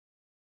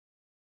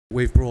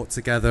We've brought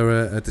together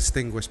a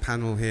distinguished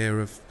panel here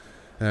of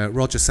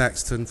Roger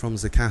Sexton from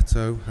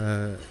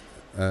Zucato,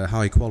 a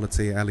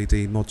high-quality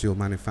LED module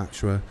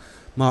manufacturer,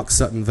 Mark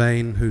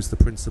Sutton-Vane, who's the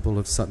principal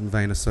of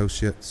Sutton-Vane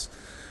Associates,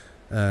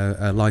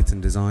 a lighting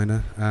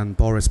designer, and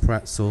Boris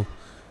Pretzel,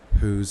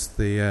 who's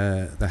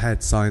the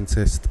head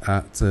scientist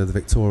at the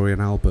Victoria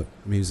and Albert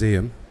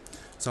Museum.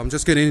 So I'm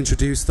just going to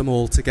introduce them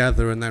all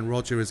together, and then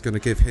Roger is going to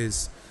give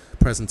his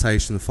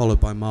presentation, followed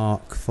by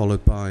Mark,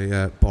 followed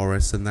by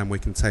Boris, and then we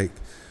can take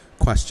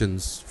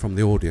questions from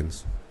the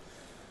audience.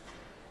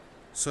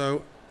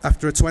 So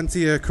after a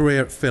 20-year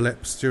career at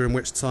Philips, during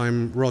which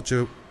time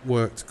Roger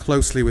worked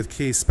closely with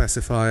key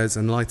specifiers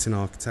and lighting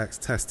architects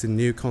testing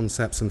new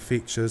concepts and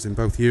features in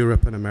both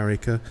Europe and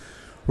America,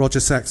 Roger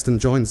Sexton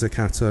joined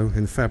Zucato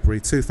in February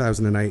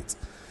 2008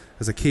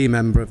 as a key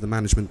member of the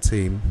management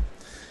team.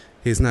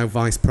 He is now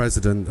Vice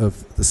President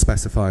of the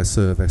Specifier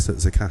Service at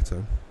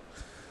Zucato.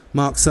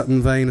 Mark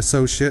Sutton-Vane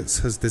Associates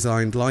has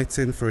designed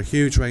lighting for a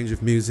huge range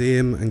of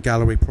museum and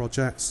gallery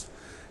projects,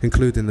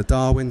 including the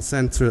Darwin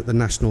Centre at the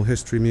National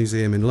History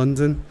Museum in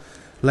London,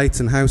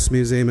 Leighton House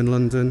Museum in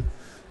London,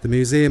 the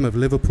Museum of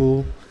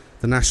Liverpool,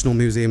 the National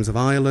Museums of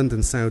Ireland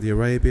and Saudi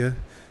Arabia,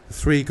 the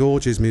Three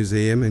Gorges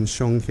Museum in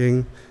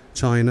Chongqing,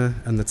 China,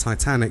 and the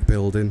Titanic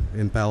Building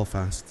in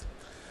Belfast.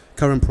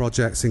 Current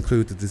projects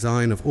include the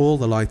design of all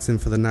the lighting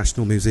for the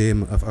National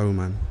Museum of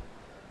Oman.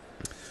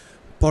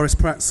 Boris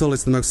Pretzel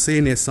is the most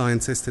senior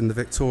scientist in the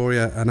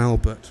Victoria and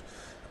Albert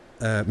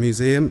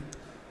Museum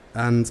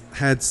and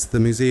heads the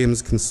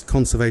museum's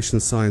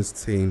conservation science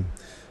team.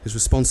 His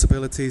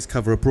responsibilities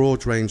cover a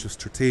broad range of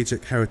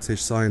strategic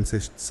heritage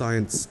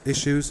science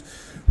issues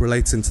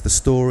relating to the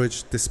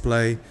storage,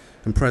 display,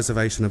 and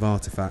preservation of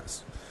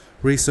artifacts.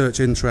 Research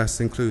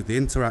interests include the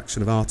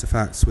interaction of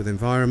artifacts with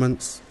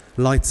environments,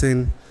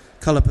 lighting,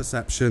 colour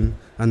perception,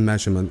 and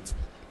measurement.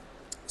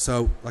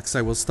 So, like I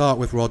say, we'll start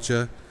with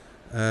Roger,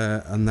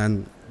 and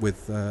then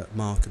with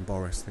Mark and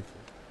Boris. Thank you.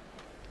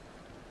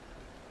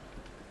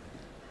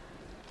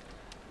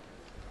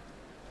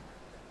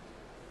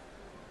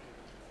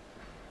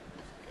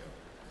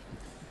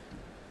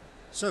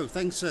 So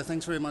thanks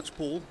very much,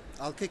 Paul.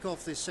 I'll kick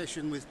off this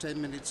session with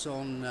 10 minutes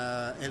on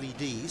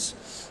LEDs.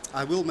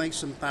 I will make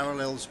some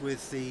parallels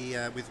with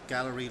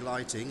gallery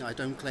lighting. I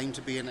don't claim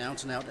to be an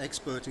out-and-out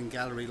expert in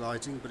gallery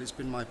lighting, but it's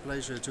been my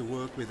pleasure to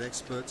work with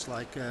experts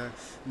like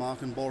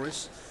Mark and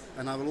Boris.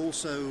 And I will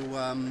also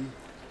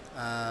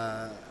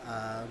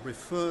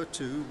refer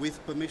to,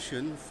 with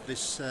permission,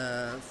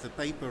 the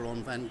paper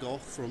on Van Gogh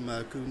from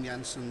Koen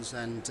Janssens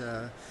and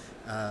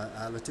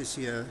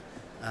Laetitia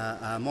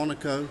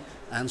Monaco,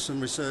 and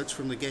some research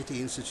from the Getty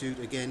Institute,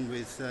 again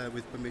with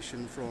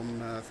permission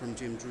from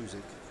Jim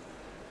Druzik.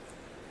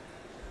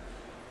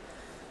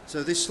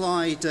 So this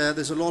slide,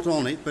 there's a lot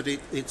on it, but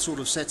it sort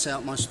of sets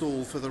out my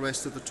stall for the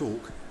rest of the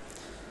talk.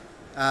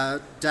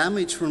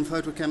 Damage from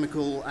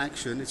photochemical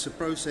action, it's a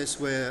process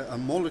where a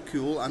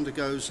molecule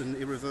undergoes an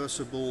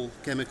irreversible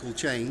chemical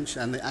change,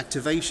 and the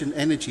activation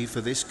energy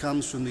for this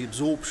comes from the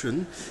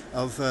absorption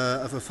of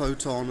a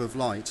photon of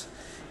light.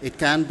 It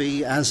can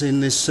be, as in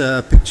this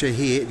picture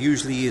here, it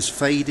usually is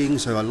fading,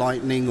 so a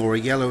lightening or a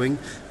yellowing,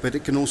 but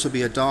it can also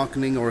be a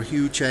darkening or a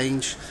hue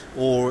change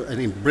or an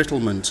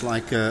embrittlement,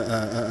 like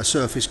a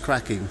surface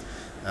cracking.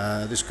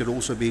 This could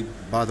also be,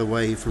 by the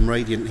way, from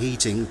radiant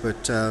heating,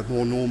 but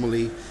more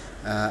normally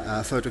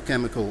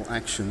photochemical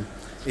action.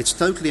 It's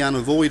totally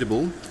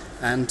unavoidable,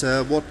 and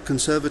what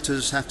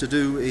conservators have to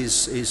do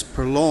is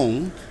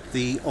prolong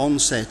the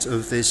onset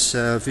of this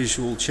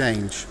visual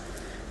change.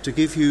 To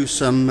give you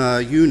some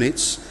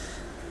units,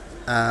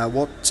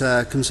 what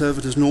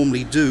conservators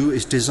normally do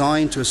is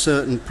design to a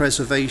certain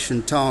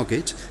preservation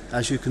target.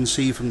 As you can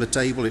see from the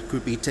table, it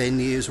could be 10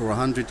 years or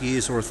 100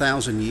 years or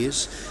 1,000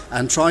 years,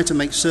 and try to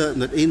make certain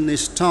that in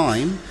this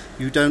time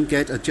you don't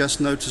get a just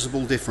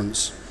noticeable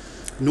difference.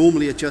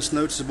 Normally a just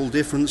noticeable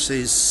difference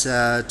is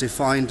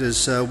defined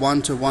as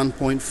 1 to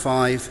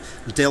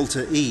 1.5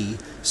 delta E,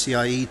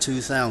 CIE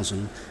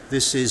 2000.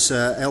 This is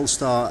L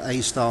star,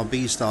 A star,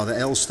 B star. The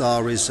L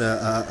star is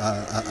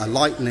a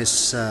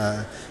lightness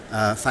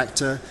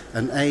factor,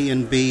 and A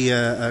and B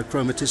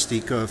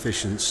chromaticity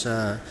coefficients,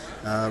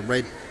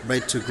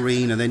 red to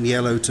green and then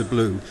yellow to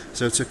blue.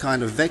 So it's a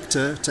kind of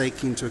vector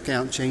taking into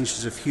account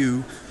changes of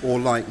hue or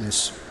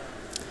lightness.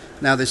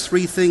 Now there's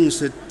three things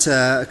that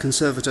a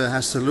conservator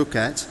has to look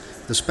at: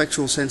 the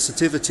spectral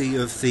sensitivity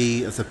of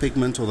the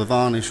pigment or the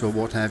varnish or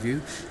what have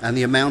you, and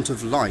the amount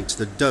of light,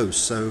 the dose,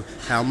 so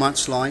how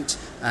much light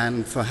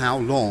and for how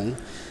long,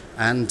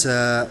 and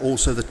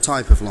also the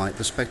type of light,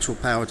 the spectral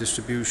power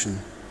distribution.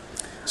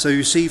 So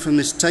you see from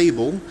this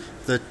table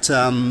that,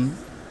 can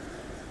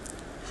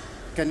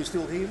you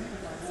still hear me?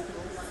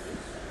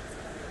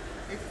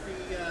 If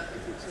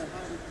it's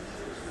 100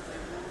 years, they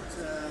want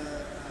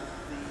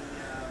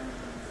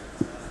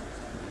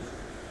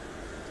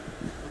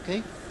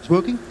okay, it's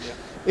working? Yeah.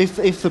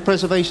 If the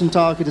preservation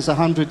target is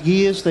 100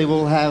 years, they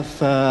will have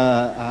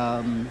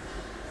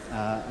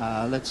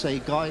let's say,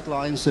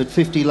 guidelines at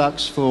 50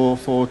 lux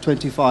for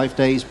 25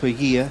 days per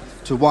year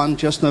to one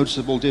just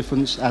noticeable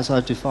difference as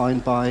I've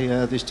defined by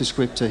this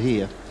descriptor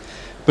here.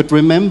 But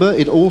remember,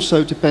 it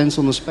also depends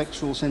on the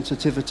spectral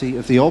sensitivity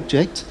of the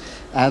object,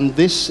 and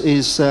this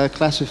is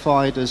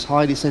classified as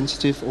highly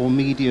sensitive or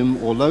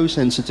medium or low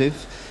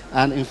sensitive.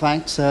 And in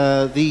fact,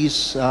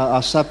 these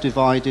are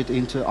subdivided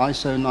into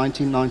ISO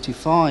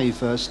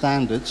 1995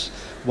 standards,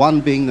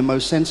 one being the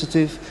most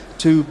sensitive,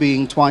 two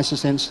being twice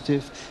as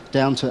sensitive,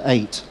 down to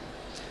 8.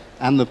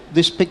 And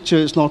this picture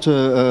is not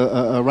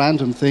a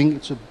random thing,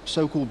 it's a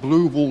so-called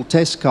blue wall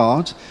test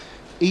card.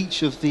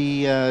 Each of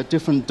the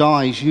different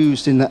dyes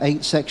used in the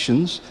 8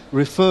 sections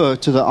refer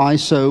to the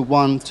ISO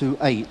 1 to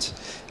 8.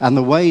 And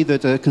the way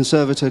that a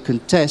conservator can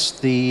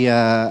test the,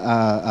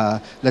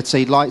 let's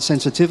say, light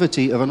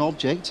sensitivity of an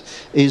object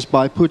is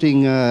by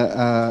putting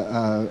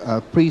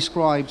a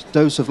prescribed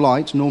dose of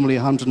light, normally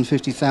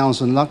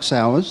 150,000 lux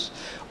hours,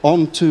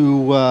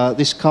 onto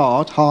this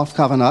card, half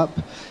covered up,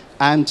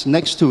 and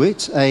next to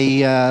it,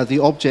 the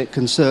object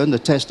concerned, the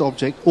test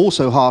object,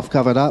 also half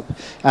covered up,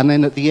 and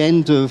then at the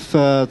end of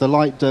the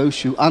light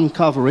dose, you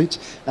uncover it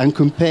and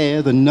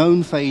compare the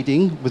known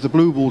fading with the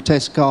blue wall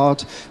test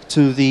card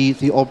to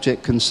the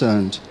object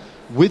concerned.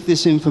 With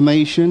this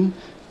information,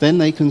 then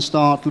they can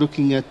start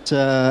looking at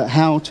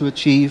how to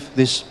achieve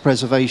this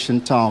preservation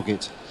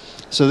target.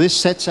 So this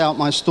sets out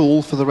my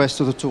stall for the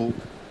rest of the talk.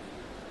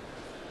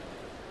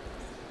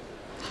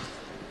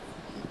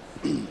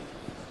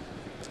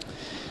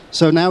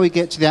 So now we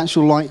get to the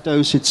actual light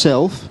dose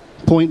itself.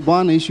 Point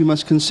 1 is you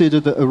must consider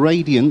the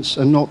irradiance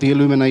and not the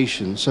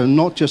illumination. So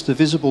not just the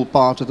visible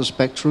part of the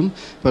spectrum,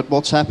 but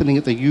what's happening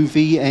at the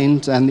UV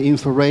end and the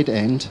infrared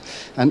end.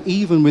 And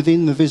even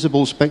within the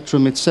visible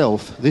spectrum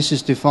itself, this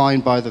is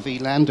defined by the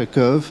V-Lander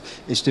curve.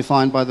 It's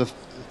defined by the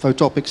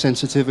photopic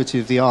sensitivity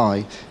of the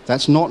eye.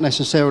 That's not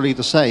necessarily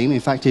the same. In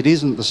fact, it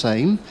isn't the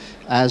same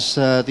as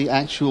the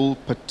actual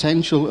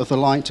potential of the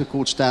light to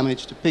cause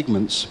damage to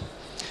pigments.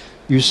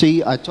 You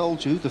see, I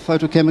told you, the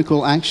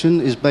photochemical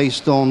action is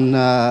based on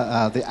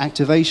the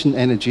activation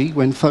energy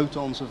when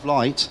photons of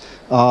light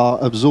are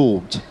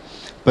absorbed.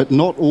 But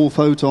not all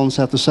photons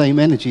have the same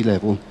energy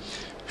level.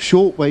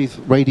 Shortwave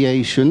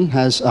radiation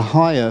has a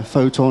higher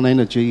photon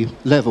energy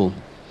level.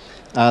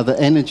 The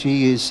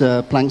energy is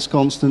Planck's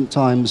constant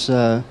times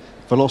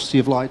velocity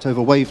of light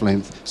over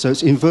wavelength. So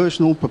it's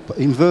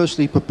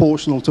inversely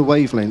proportional to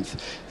wavelength.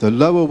 The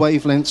lower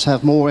wavelengths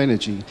have more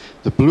energy.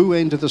 The blue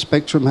end of the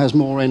spectrum has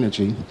more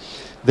energy.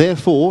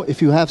 Therefore,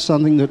 if you have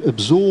something that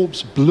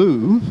absorbs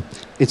blue,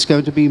 it's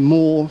going to be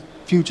more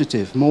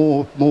fugitive,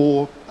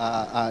 the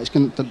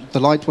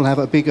light will have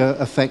a bigger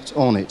effect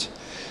on it.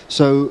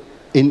 So,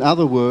 in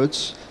other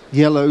words,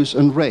 yellows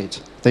and red.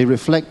 They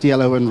reflect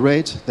yellow and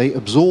red, they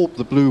absorb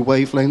the blue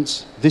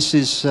wavelengths. This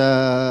is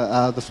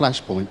the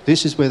flashpoint.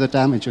 This is where the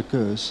damage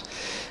occurs.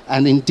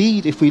 And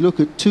indeed, if we look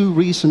at 2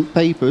 recent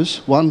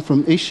papers, one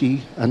from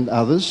Ishii and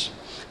others,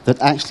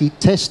 that actually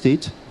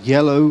tested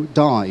yellow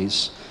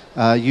dyes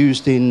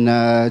used in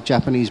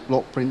Japanese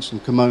block prints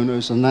and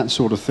kimonos and that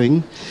sort of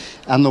thing.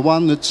 And the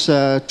one that's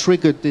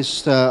triggered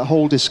this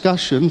whole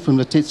discussion from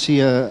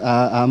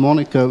Letizia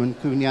Monaco and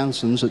Koen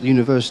Janssens at the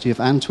University of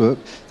Antwerp,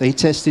 they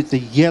tested the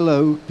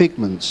yellow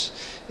pigments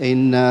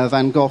in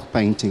Van Gogh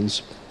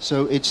paintings.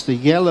 So it's the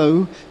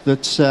yellow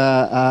that's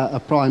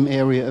a prime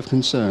area of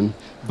concern.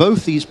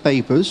 Both these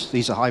papers,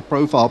 these are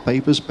high-profile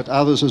papers, but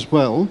others as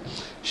well,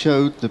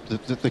 showed that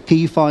the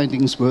key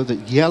findings were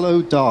that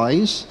yellow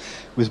dyes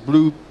with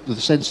the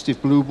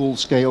sensitive blue wall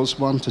scales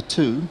 1 to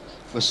 2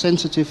 were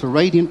sensitive for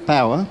radiant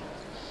power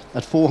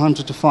at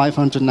 400 to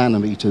 500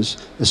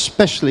 nanometers,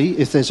 especially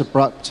if there's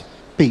abrupt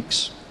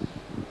peaks.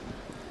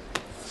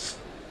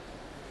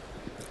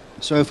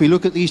 So if we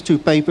look at these 2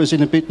 papers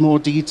in a bit more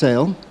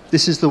detail,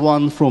 this is the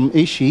one from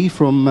Ishii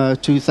from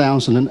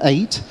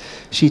 2008.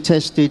 She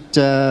tested,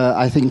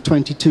 I think,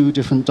 22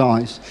 different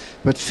dyes,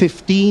 but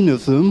 15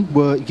 of them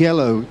were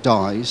yellow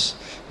dyes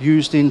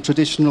used in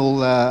traditional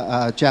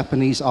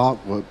Japanese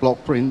artwork,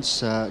 block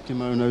prints,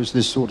 kimonos,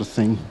 this sort of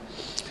thing.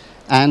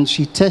 And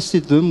she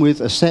tested them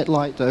with a set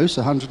light dose,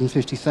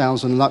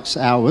 150,000 lux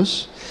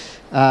hours,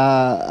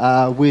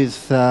 with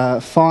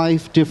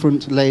 5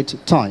 different lead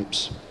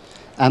types.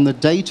 And the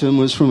datum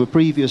was from a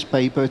previous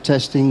paper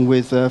testing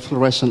with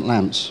fluorescent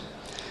lamps.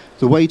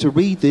 The way to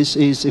read this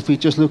is if we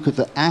just look at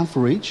the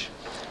average,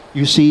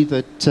 you see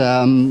that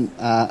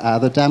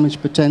the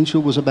damage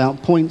potential was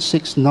about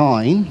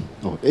 0.69,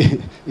 or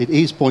it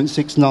is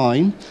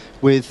 0.69,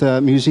 with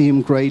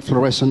museum-grade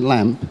fluorescent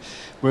lamp,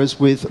 whereas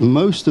with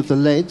most of the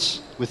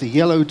LEDs, with the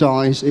yellow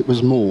dyes, it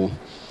was more.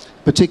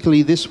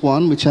 Particularly this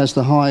one, which has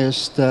the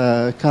highest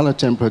color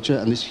temperature,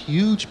 and this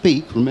huge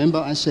peak, remember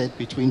I said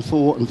between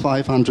 400 and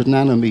 500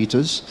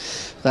 nanometers,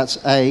 that's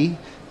A,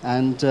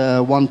 and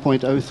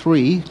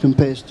 1.03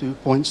 compares to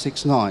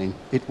 0.69.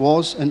 It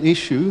was an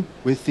issue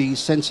with the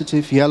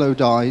sensitive yellow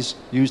dyes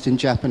used in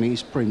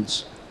Japanese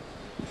prints.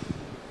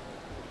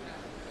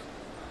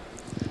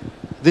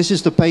 This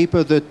is the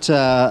paper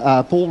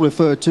that Paul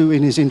referred to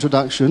in his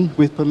introduction.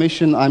 With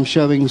permission, I'm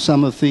showing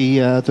some of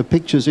the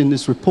pictures in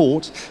this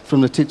report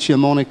from Letitia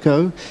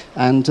Monaco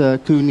and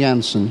Koen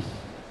Janssen.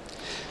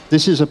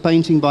 This is a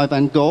painting by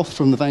Van Gogh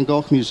from the Van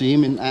Gogh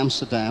Museum in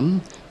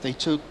Amsterdam. They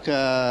took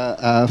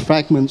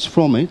fragments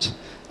from it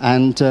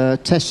and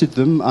tested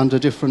them under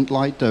different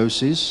light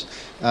doses,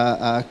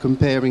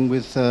 comparing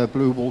with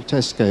blue ball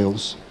test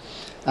scales.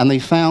 And they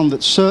found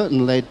that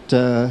certain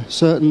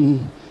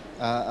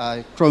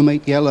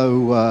chromate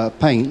yellow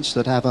paints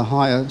that have a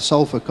higher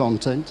sulfur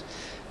content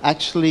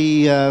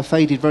actually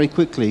faded very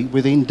quickly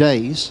within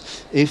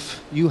days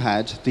if you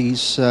had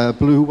these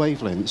blue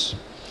wavelengths.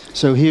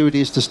 So here it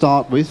is to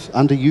start with.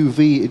 Under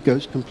UV it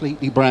goes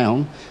completely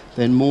brown.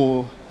 Then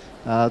more,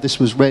 this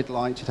was red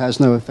light, it has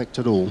no effect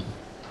at all.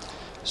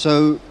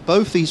 So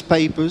both these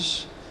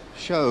papers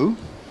show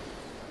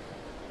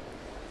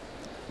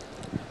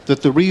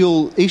that the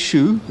real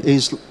issue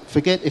is,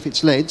 forget if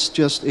it's LEDs,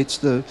 just it's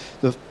the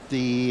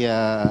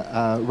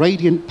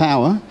radiant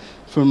power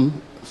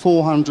from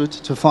 400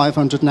 to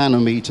 500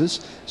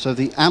 nanometers, so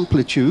the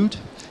amplitude,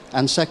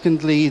 and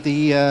secondly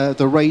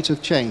the rate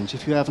of change.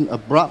 If you have an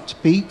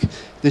abrupt peak,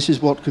 this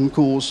is what can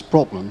cause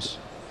problems.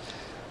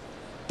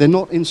 They're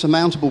not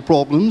insurmountable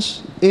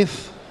problems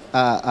if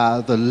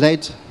the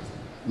LED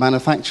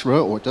manufacturer,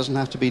 or it doesn't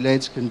have to be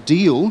LEDs, can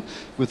deal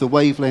with the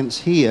wavelengths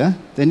here,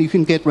 then you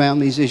can get around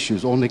these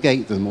issues or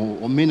negate them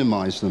or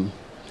minimize them.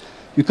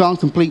 You can't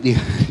completely,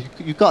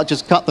 you can't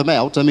just cut them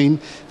out. I mean,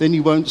 then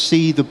you won't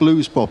see the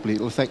blues properly.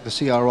 It'll affect the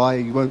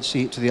CRI, you won't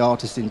see it to the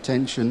artist's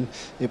intention.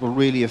 It will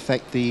really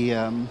affect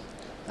the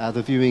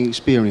viewing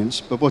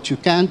experience. But what you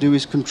can do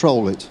is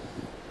control it.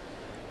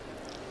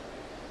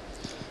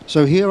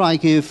 So here I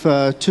give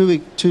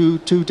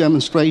two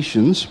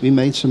demonstrations. We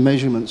made some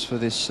measurements for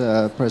this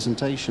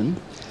presentation.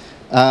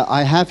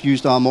 I have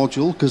used our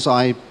module because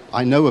I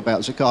know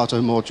about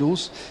Zaccato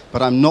modules,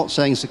 but I'm not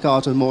saying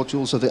Zaccato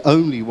modules are the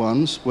only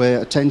ones where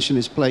attention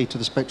is paid to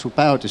the spectral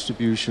power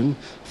distribution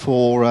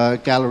for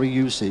gallery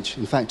usage.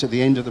 In fact, at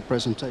the end of the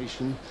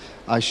presentation,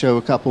 I show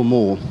a couple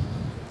more.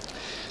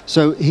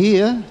 So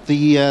here,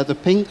 the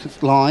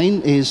pink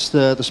line is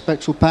the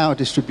spectral power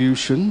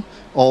distribution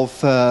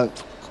of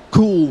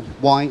cool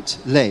white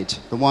LED,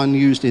 the one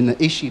used in the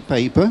Ishii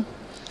paper.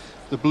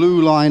 The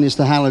blue line is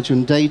the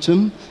halogen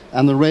datum,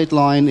 and the red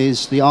line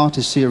is the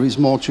Artist series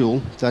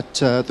module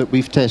that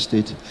we've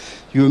tested.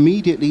 You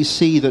immediately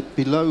see that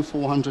below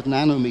 400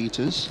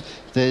 nanometers,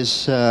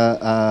 there's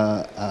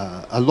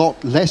a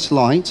lot less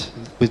light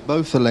with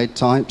both the LED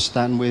types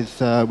than with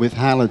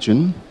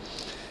halogen.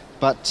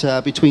 But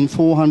between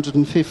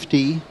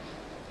 450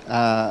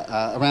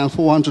 around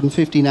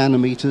 450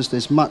 nanometers,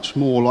 there's much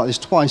more light. There's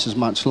twice as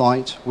much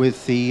light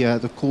with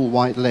the cool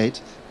white LED,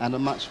 and a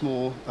much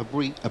more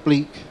abrupt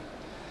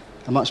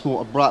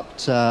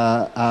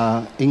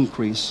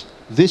increase.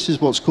 This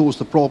is what's caused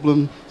the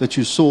problem that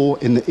you saw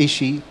in the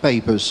Ishii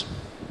papers.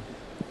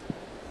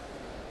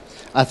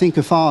 I think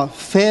a far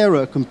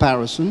fairer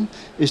comparison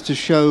is to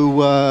show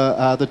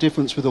the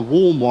difference with a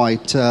warm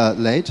white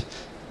LED.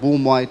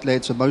 Warm white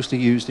LEDs are mostly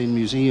used in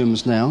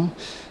museums now.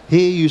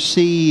 Here you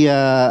see,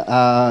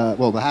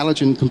 well, the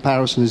halogen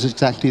comparison is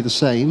exactly the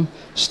same.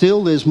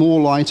 Still, there's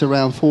more light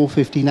around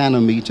 450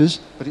 nanometers,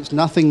 but it's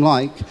nothing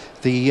like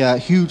the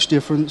huge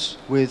difference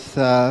with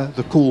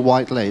the cool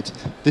white LED.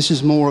 This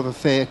is more of a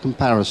fair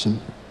comparison.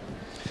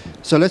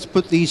 So let's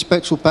put these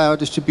spectral power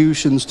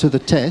distributions to the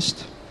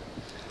test.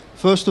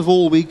 First of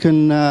all, we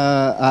can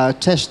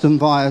test them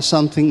via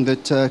something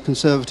that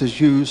conservators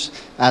use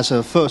as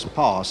a first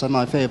pass. And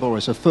my favorite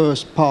is a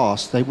first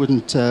pass. They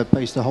wouldn't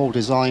base the whole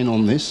design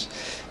on this.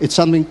 It's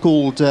something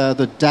called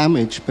the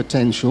damage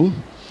potential.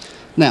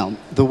 Now,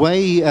 the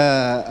way,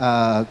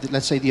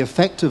 let's say, the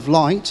effect of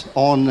light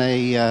on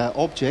a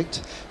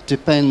object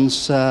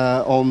depends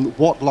on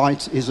what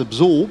light is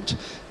absorbed,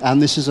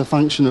 and this is a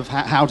function of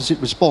how does it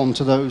respond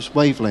to those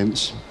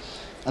wavelengths.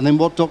 And then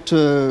what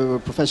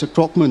Professor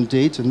Krogman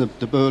did, and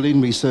the Berlin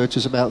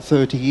researchers about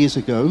 30 years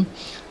ago,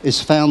 is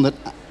found that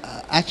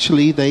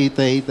actually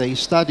they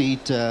studied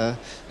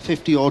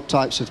 50-odd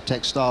types of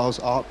textiles,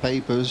 art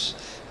papers,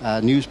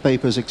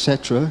 newspapers,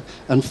 etc.,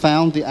 and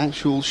found the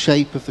actual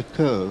shape of the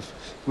curve,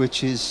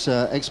 which is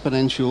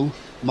exponential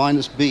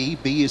minus b.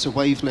 B is a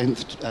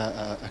wavelength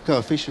a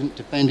coefficient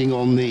depending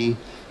on the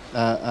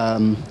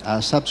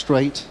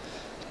substrate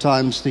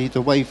times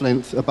the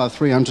wavelength above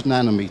 300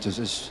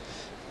 nanometers.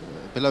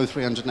 Below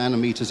 300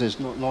 nanometers is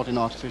not in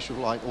artificial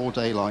light or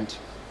daylight.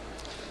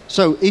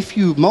 So if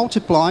you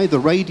multiply the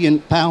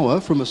radiant power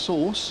from a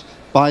source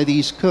by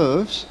these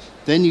curves,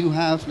 then you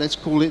have, let's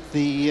call it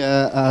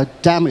the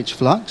damage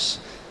flux.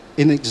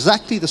 In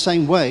exactly the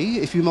same way,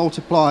 if you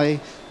multiply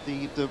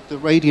the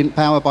radiant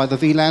power by the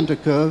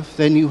Vielander curve,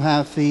 then you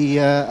have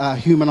the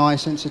human eye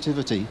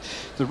sensitivity.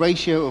 The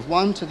ratio of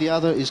one to the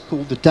other is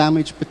called the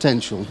damage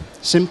potential.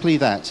 Simply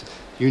that.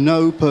 you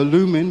know per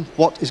lumen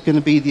what is going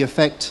to be the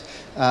effect,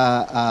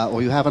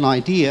 or you have an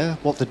idea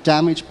what the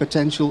damage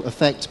potential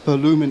effect per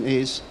lumen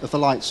is of the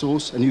light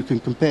source, and you can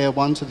compare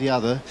one to the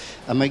other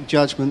and make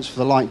judgments for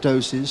the light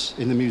doses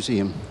in the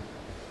museum.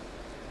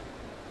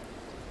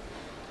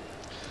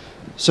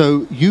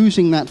 So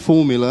using that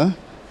formula,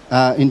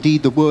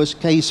 indeed the worst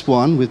case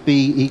one with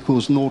B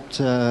equals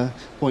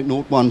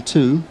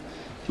 0.012,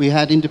 we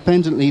had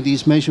independently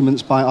these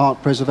measurements by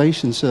Art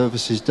Preservation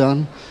Services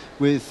done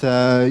with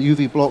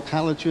UV block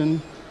halogen,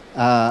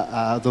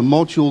 the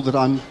module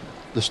that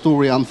the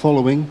story I'm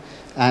following,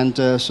 and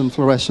some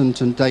fluorescent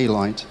and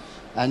daylight.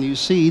 And you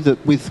see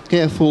that with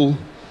careful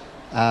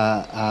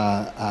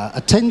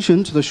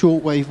attention to the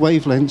shortwave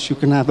wavelengths, you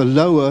can have a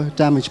lower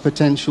damage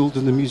potential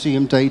than the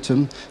museum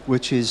datum,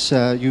 which is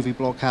UV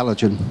block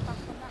halogen.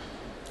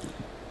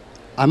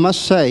 I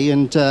must say,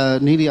 and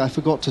nearly I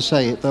forgot to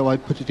say it, though I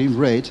put it in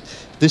red,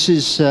 this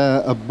is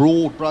a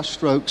broad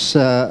brushstrokes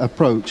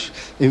approach.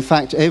 In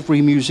fact,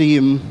 every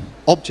museum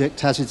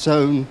object has its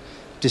own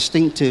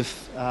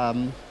distinctive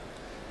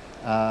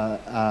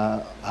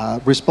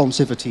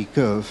responsivity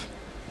curve.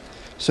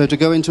 So to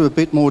go into a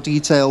bit more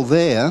detail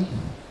there,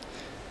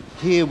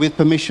 here with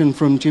permission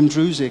from Jim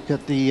Druzik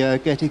at the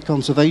Getty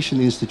Conservation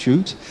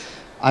Institute,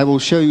 I will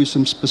show you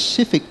some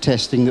specific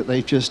testing that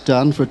they've just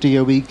done for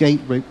DOE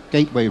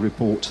Gateway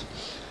report.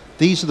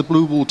 These are the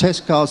blue ball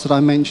test cards that I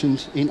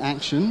mentioned in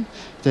action.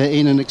 They're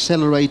in an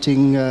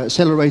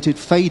accelerated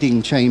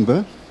fading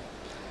chamber.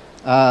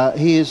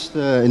 Here's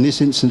in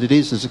this instance it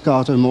is the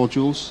Zaccato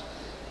modules.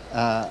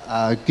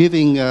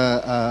 Giving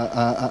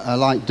a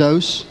light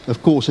dose.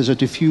 Of course, there's a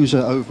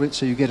diffuser over it,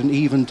 so you get an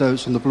even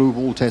dose on the blue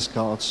ball test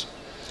cards.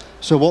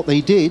 So what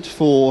they did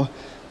for,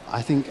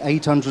 I think,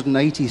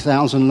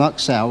 880,000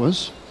 lux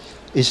hours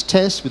is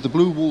test with the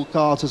blue ball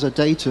cards as a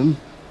datum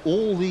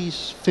all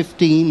these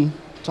 15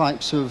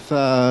 types of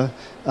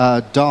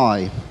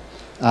dye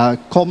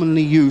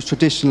commonly used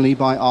traditionally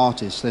by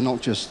artists. They're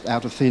not just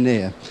out of thin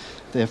air.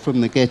 They're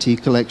from the Getty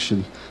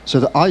collection. So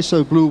the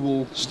ISO blue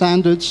ball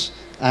standards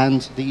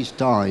and these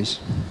dyes.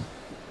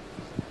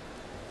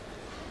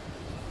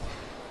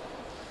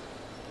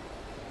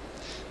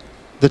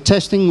 The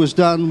testing was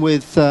done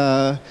with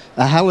a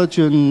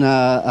halogen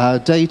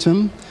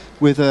datum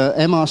with a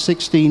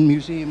MR16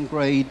 museum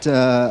grade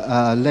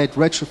LED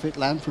retrofit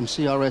lamp from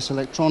CRS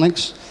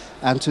Electronics,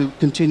 and to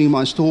continue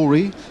my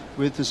story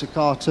with the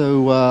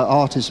Zaccato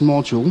Artist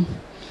module.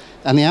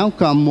 And the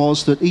outcome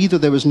was that either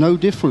there was no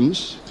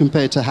difference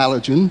compared to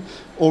halogen,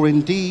 or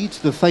indeed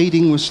the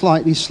fading was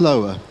slightly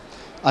slower.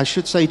 I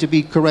should say, to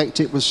be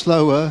correct, it was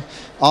slower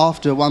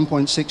after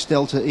 1.6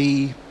 delta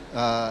E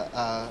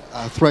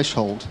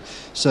threshold.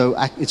 So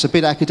it's a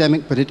bit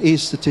academic, but it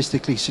is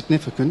statistically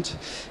significant.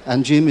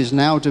 And Jim is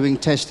now doing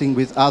testing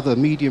with other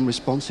medium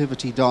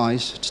responsivity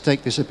dyes to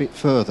take this a bit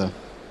further.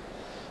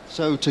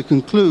 So to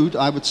conclude,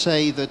 I would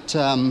say that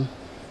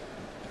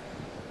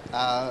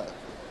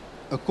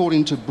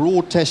according to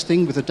broad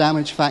testing with a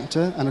damage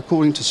factor and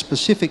according to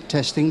specific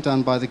testing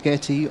done by the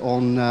Getty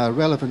on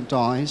relevant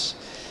dyes,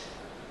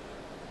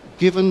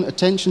 given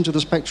attention to the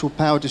spectral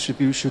power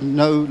distribution,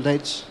 no,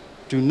 LEDs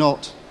do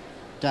not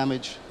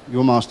damage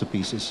your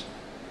masterpieces.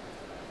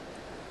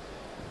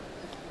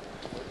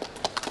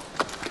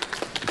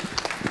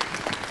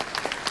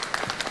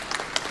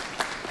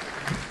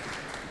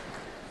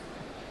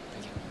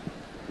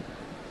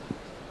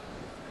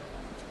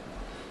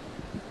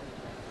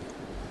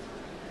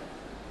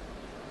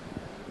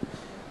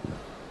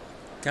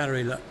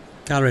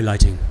 Gallery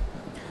lighting.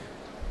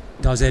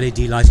 Does LED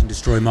lighting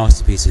destroy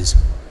masterpieces?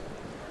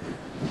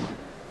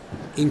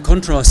 In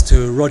contrast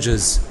to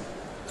Roger's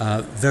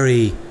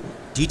very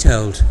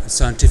detailed,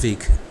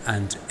 scientific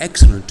and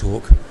excellent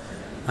talk,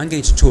 I'm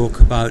going to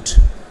talk about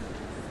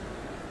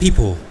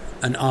people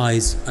and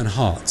eyes and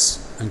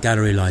hearts and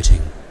gallery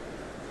lighting.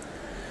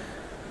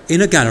 In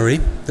a gallery,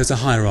 there's a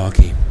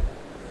hierarchy.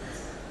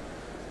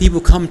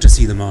 People come to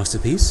see the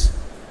masterpiece,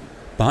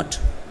 but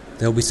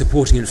there'll be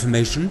supporting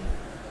information,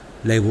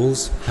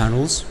 labels,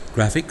 panels,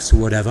 graphics, or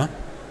whatever,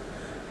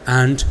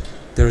 and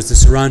there is the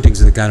surroundings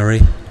of the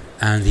gallery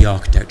and the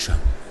architecture.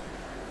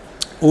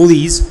 All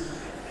these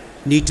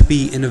need to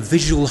be in a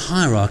visual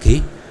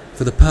hierarchy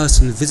for the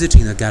person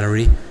visiting the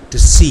gallery to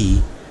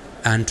see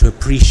and to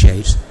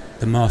appreciate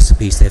the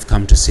masterpiece they've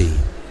come to see.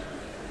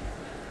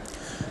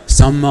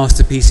 Some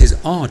masterpieces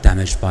are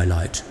damaged by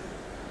light.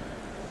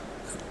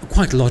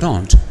 Quite a lot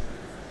aren't.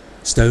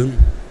 Stone,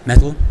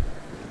 metal,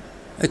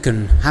 it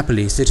can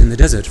happily sit in the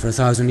desert for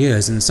 1,000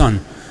 years in the sun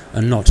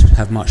and not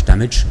have much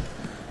damage,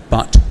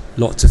 but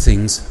lots of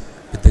things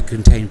that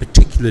contain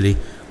particularly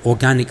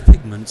organic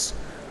pigments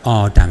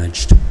are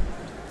damaged.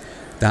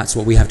 That's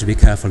what we have to be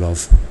careful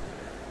of.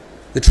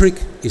 The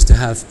trick is to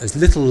have as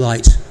little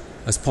light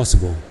as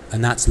possible,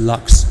 and that's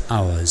lux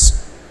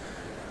hours.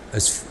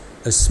 As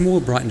small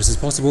brightness as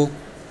possible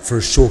for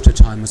as short a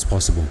time as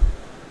possible.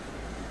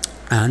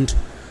 And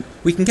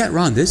we can get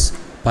around this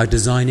by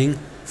designing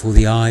for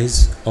the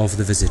eyes of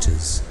the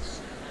visitors.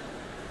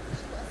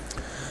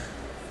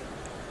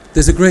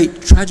 There's a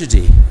great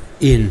tragedy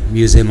in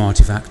museum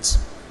artifacts,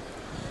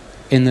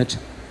 in that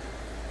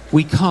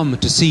we come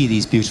to see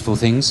these beautiful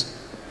things.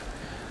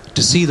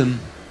 To see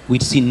them, we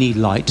need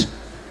light,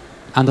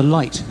 and the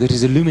light that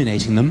is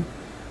illuminating them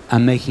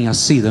and making us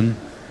see them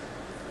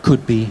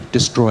could be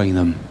destroying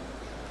them.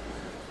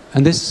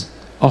 And this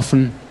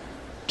often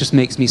just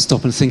makes me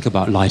stop and think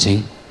about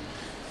lighting,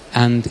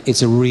 and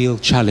it's a real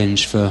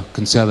challenge for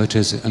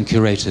conservators and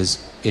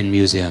curators in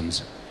museums.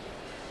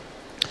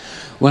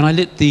 When I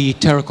lit the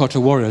terracotta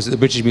warriors at the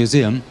British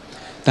Museum,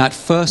 that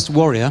first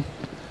warrior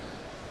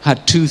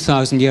had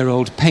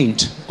 2,000-year-old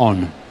paint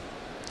on.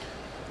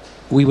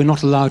 We were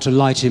not allowed to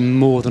light him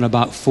more than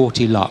about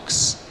 40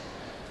 lux.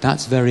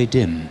 That's very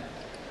dim.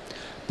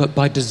 But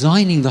by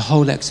designing the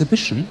whole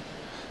exhibition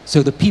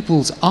so the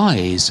people's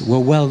eyes were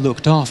well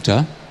looked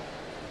after,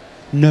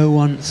 no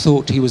one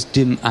thought he was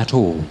dim at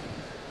all.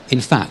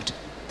 In fact,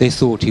 they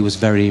thought he was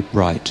very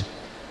bright.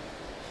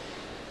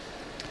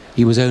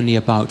 He was only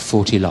about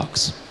 40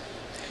 lux.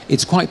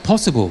 It's quite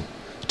possible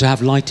to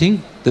have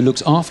lighting that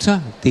looks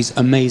after these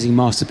amazing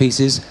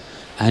masterpieces,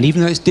 and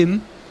even though it's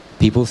dim,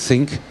 people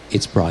think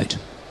it's bright.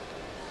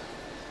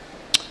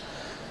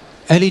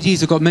 LEDs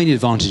have got many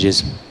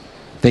advantages.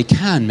 They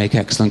can make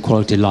excellent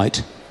quality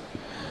light.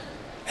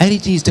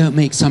 LEDs don't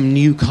make some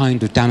new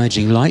kind of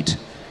damaging light.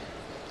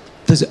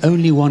 There's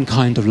only one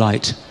kind of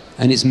light,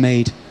 and it's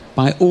made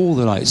by all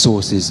the light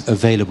sources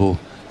available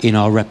in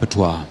our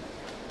repertoire.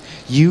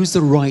 Use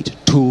the right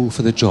tool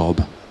for the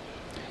job.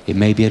 It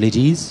may be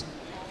LEDs,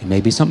 it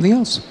may be something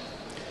else.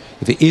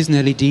 If it is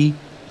an LED,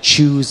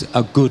 choose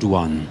a good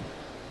one.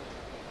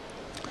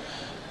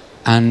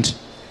 And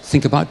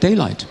think about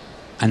daylight,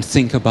 and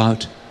think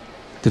about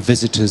the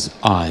visitor's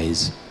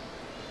eyes.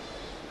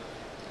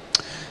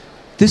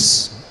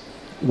 This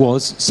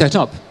was set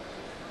up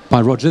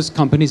by Rogers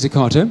Company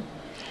Zicato,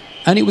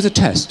 and it was a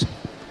test.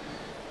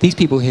 These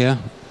people here,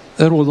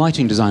 they're all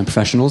lighting design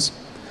professionals,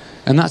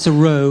 and that's a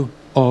row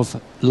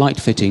of light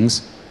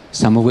fittings,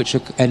 some of which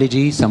are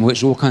LED, some of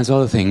which are all kinds of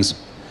other things.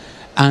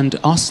 And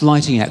us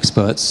lighting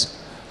experts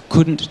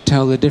couldn't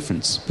tell the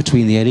difference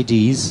between the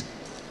LEDs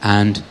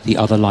and the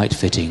other light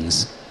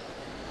fittings.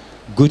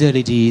 Good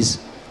LEDs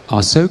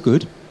are so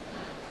good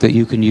that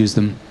you can use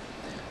them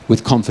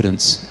with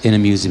confidence in a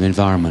museum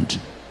environment.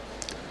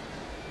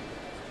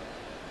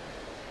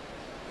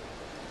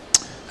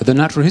 At the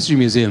Natural History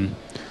Museum,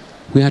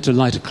 we had to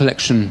light a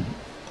collection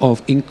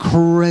of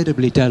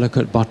incredibly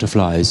delicate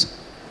butterflies.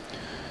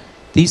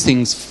 These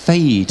things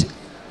fade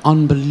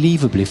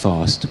unbelievably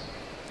fast.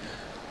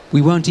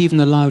 We weren't even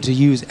allowed to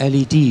use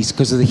LEDs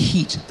because of the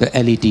heat that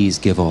LEDs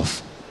give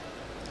off.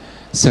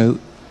 So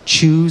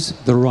choose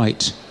the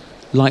right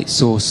light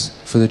source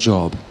for the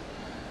job.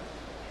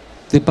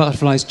 The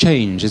butterflies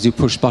change as you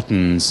push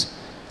buttons,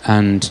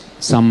 and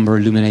some are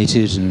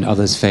illuminated and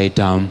others fade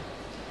down.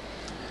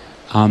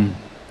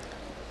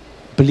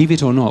 Believe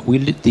it or not, we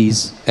lit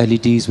these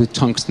LEDs with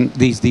tungsten,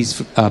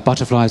 these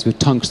butterflies with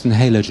tungsten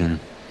halogen,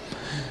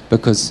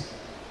 because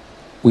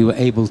we were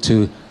able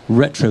to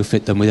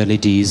retrofit them with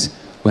LEDs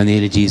when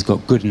the LEDs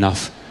got good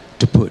enough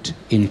to put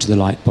into the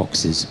light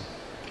boxes.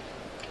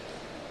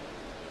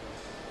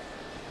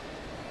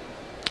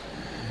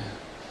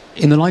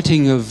 In the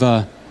lighting of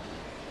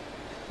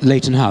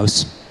Leighton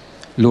House,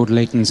 Lord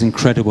Leighton's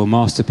incredible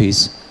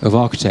masterpiece of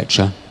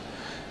architecture,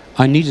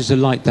 I needed to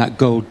light that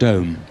gold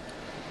dome.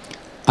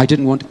 I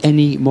didn't want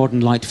any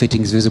modern light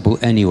fittings visible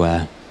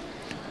anywhere.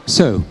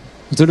 So,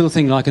 there's a little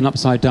thing like an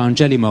upside-down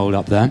jelly mould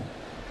up there.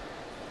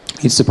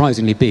 It's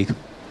surprisingly big.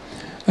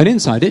 And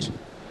inside it,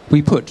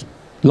 we put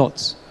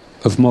lots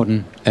of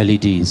modern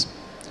LEDs.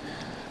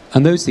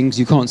 And those things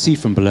you can't see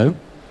from below,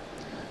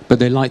 but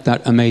they light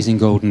that amazing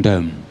golden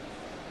dome.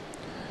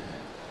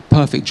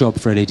 Perfect job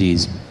for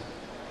LEDs.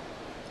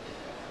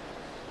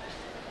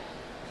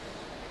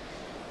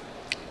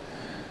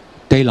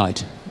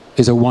 Daylight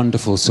is a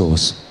wonderful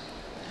source.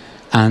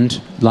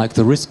 And like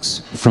the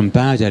risks from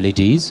bad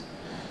LEDs,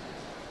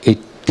 it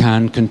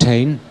can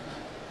contain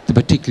the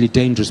particularly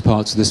dangerous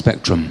parts of the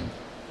spectrum.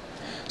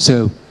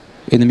 So,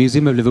 in the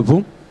Museum of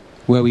Liverpool,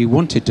 where we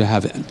wanted to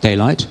have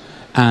daylight,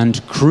 and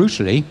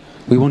crucially,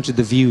 we wanted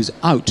the views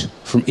out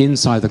from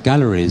inside the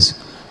galleries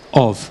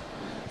of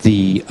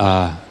the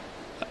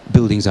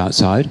buildings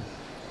outside,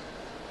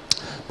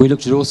 we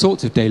looked at all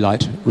sorts of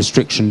daylight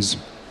restrictions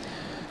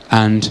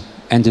and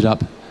ended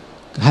up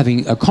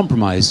having a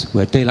compromise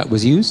where daylight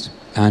was used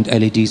and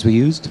LEDs were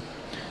used,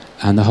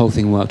 and the whole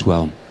thing worked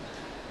well.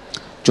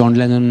 John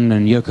Lennon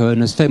and Yoko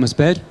Ono's famous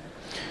bed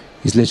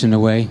is lit in a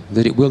way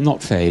that it will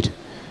not fade,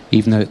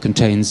 even though it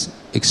contains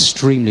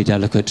extremely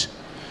delicate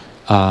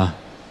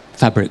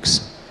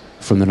fabrics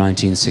from the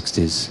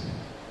 1960s.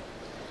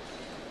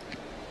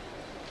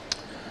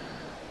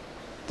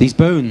 These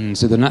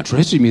bones at the Natural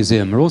History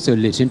Museum are also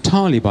lit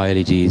entirely by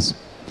LEDs.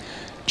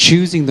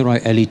 Choosing the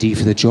right LED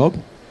for the job,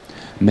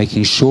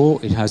 making sure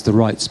it has the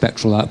right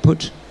spectral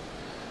output,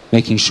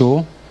 making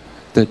sure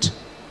that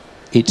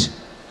it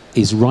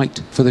is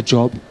right for the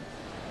job,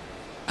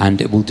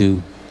 and it will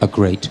do a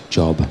great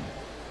job.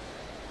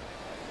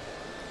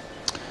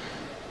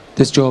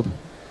 This job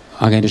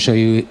I'm going to show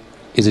you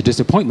is a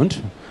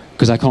disappointment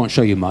because I can't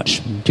show you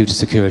much due to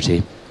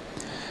security.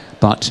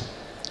 But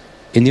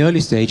in the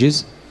early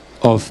stages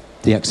of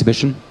the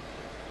exhibition,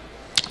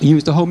 we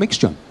used the whole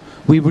mixture.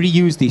 We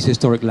reused these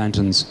historic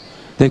lanterns.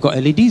 They've got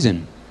LEDs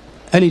in.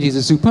 LEDs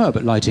are superb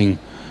at lighting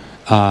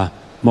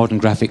modern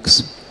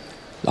graphics,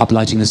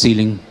 uplighting the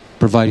ceiling,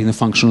 providing the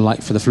functional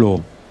light for the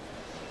floor.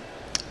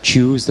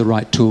 Choose the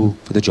right tool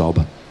for the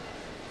job.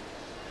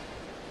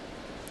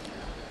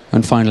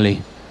 And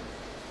finally,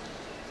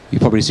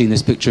 you've probably seen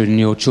this picture in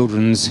your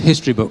children's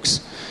history books.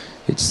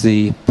 It's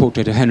the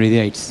portrait of Henry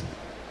VIII.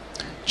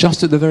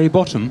 Just at the very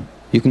bottom,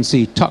 you can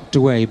see tucked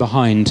away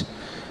behind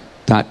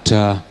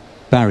that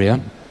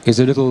barrier is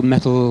a little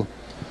metal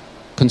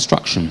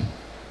construction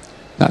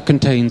that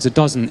contains a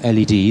dozen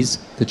LEDs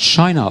that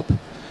shine up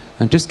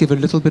and just give a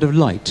little bit of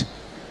light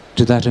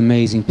to that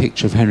amazing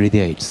picture of Henry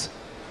VIII.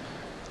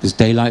 There's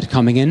daylight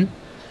coming in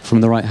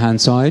from the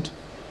right-hand side.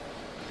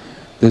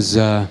 There's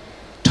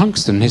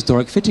tungsten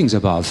historic fittings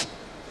above.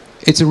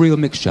 It's a real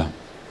mixture.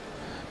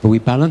 But we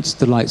balanced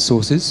the light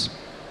sources.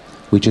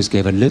 We just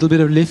gave a little bit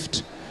of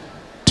lift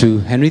to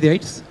Henry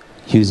VIII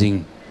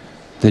using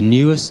the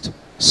newest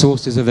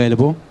sources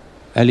available,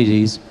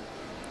 LEDs,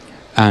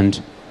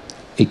 and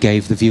it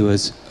gave the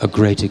viewers a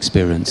great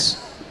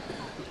experience.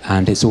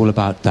 And it's all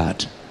about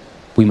that.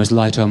 We must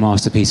light our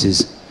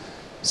masterpieces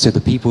so the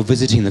people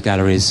visiting the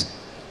galleries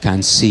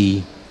can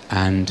see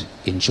and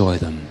enjoy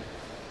them.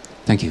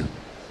 Thank you.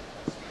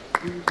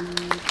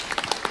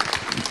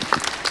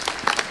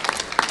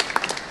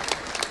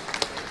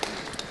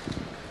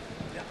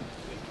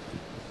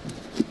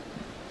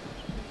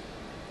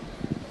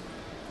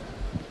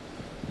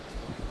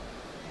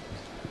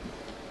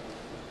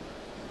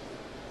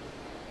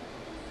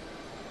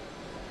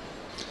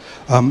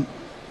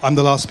 I'm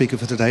the last speaker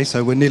for today,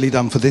 so we're nearly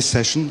done for this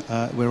session.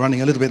 We're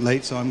running a little bit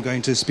late, so I'm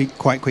going to speak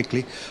quite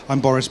quickly. I'm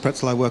Boris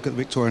Pretzel. I work at the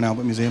Victoria and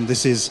Albert Museum.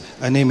 This is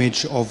an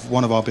image of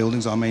one of our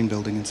buildings, our main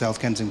building in South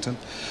Kensington.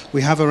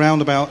 We have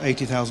around about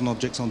 80,000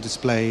 objects on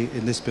display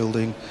in this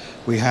building.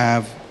 We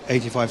have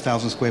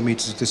 85,000 square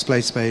meters of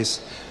display space.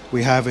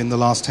 We have, in the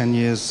last 10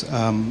 years,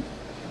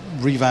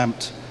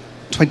 revamped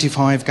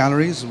 25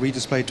 galleries,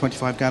 redisplayed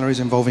 25 galleries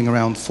involving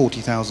around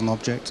 40,000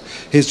 objects.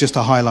 Here's just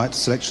a highlight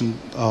selection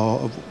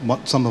of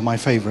some of my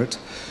favorite.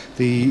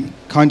 The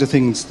kind of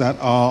things that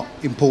are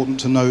important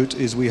to note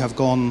is we have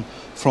gone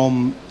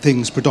from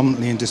things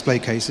predominantly in display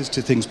cases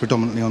to things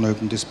predominantly on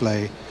open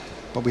display.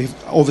 But we've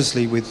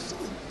obviously, with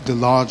the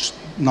large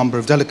number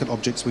of delicate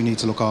objects we need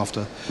to look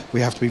after,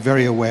 we have to be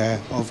very aware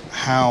of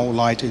how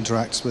light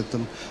interacts with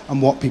them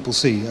and what people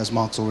see, as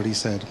Mark's already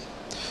said.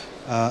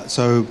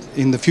 So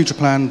in the future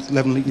plan,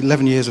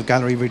 11 years of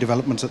gallery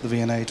redevelopments at the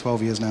V&A,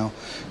 12 years now,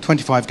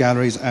 25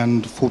 galleries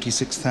and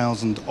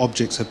 46,000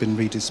 objects have been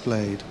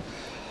redisplayed.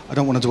 I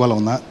don't want to dwell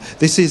on that.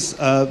 This is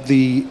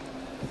the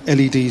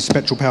LED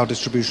spectral power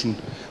distribution,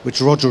 which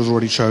Roger has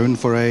already shown,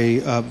 for a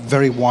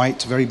very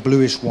white, very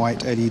bluish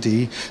white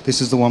LED. This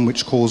is the one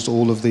which caused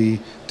all of the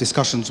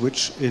discussions,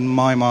 which in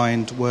my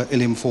mind were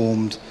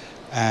ill-informed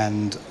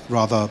and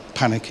rather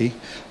panicky.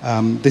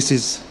 This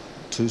is,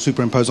 to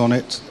superimpose on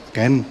it,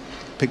 again,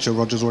 picture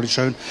Roger's already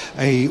shown,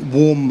 a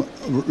warm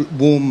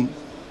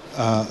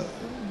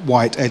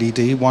white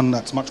LED, one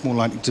that's much more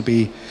likely to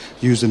be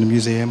used in a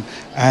museum.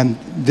 And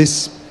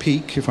this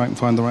peak, if I can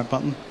find the right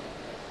button,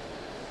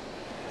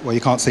 well,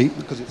 you can't see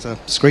because it's a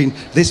screen.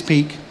 This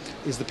peak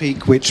is the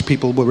peak which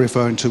people were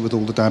referring to with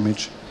all the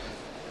damage.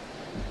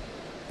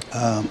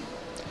 And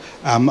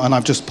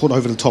I've just put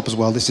over the top as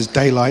well, this is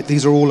daylight.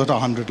 These are all at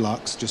 100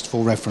 lux, just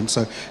for reference.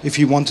 So if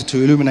you wanted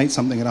to illuminate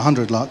something at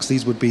 100 lux,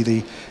 these would be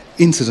the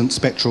incident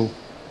spectral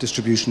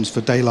distributions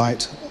for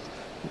daylight,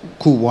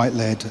 cool white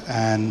lead,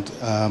 and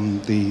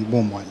the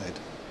warm white lead.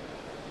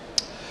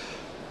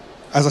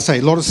 As I say,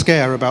 a lot of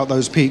scare about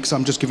those peaks.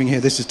 I'm just giving here,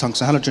 this is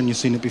tungsten halogen, you've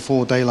seen it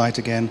before, daylight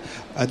again.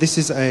 This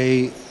is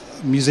a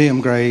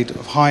museum grade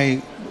of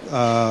high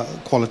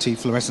quality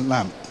fluorescent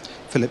lamp,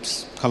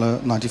 Philips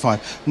Color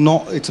 95.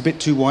 It's a bit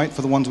too white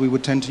for the ones we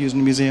would tend to use in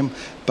a museum,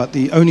 but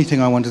the only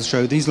thing I wanted to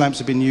show, these lamps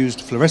have been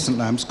used, fluorescent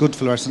lamps, good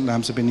fluorescent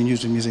lamps have been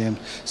used in museums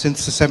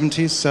since the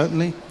 70s,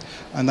 certainly,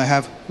 and they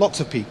have lots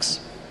of peaks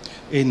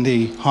in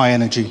the high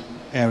energy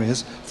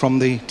areas from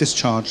the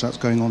discharge that's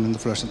going on in the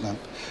fluorescent lamp.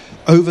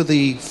 Over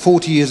the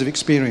 40 years of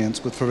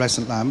experience with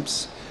fluorescent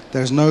lamps,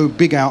 there's no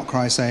big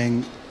outcry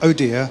saying, oh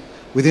dear,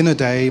 within a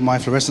day my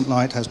fluorescent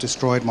light has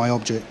destroyed my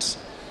objects.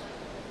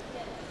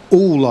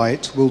 All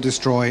light will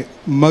destroy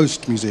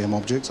most museum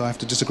objects. I have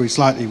to disagree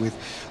slightly with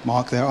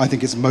Mark there. I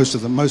think it's most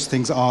of them. Most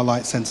things are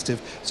light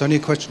sensitive. It's only a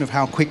question of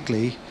how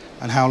quickly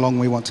and how long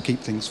we want to keep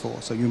things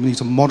for. So you need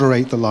to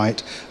moderate the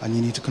light and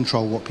you need to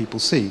control what people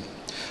see.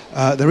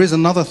 There is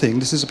another thing.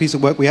 This is a piece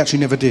of work we actually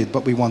never did,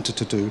 but we wanted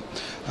to do.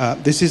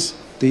 This is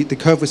the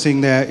curve we're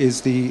seeing there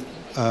is the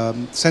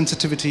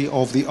sensitivity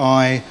of the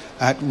eye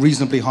at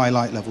reasonably high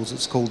light levels.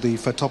 It's called the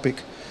photopic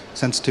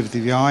sensitivity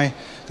of the eye.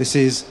 This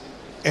is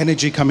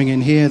energy coming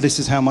in here. This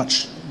is how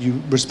much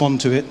you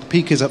respond to it. The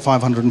peak is at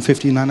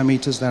 550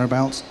 nanometers,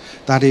 thereabouts.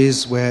 That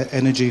is where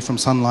energy from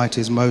sunlight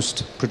is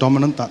most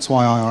predominant. That's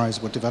why our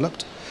eyes were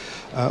developed.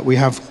 We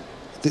have,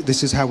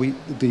 this is how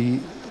the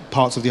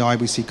parts of the eye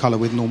we see color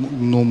with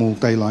normal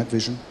daylight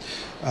vision.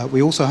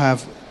 We also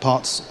have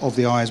parts of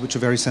the eyes which are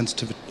very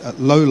sensitive at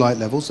low light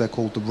levels. They're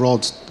called the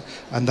rods,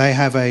 and they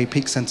have a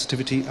peak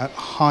sensitivity at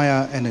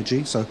higher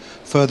energy, so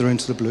further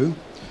into the blue.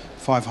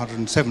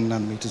 507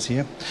 nanometers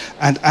here.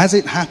 And as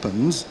it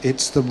happens,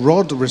 it's the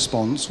rod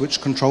response which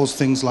controls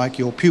things like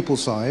your pupil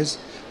size,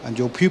 and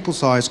your pupil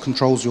size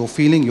controls your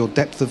feeling, your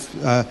depth of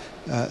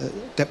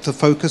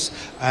focus,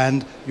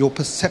 and your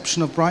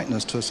perception of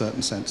brightness to a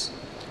certain sense.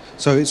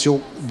 So it's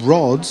your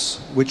rods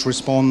which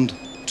respond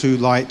to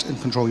light and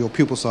control your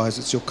pupil size.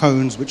 It's your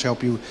cones which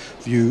help you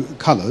view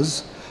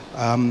colors.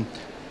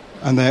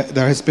 And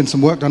there has been some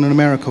work done in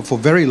America for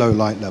very low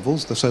light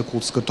levels, the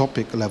so-called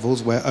scotopic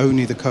levels, where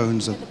only the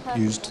cones are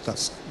used.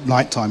 That's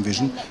nighttime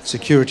vision,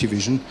 security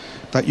vision,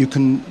 that you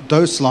can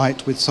dose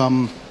light with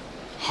some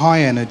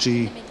high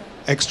energy,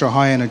 extra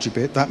high energy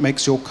bit. That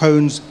makes your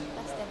cones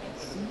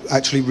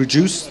actually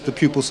reduce the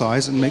pupil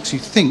size and makes you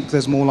think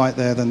there's more light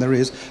there than there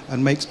is,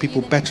 and makes people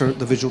better at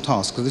the visual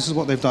task. So this is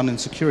what they've done in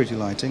security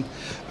lighting,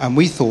 and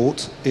we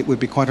thought it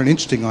would be quite an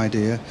interesting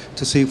idea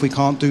to see if we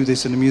can't do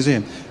this in a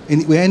museum.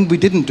 In the end, we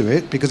didn't do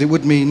it because it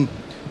would mean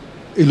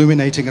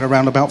illuminating at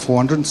around about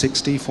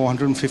 460,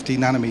 450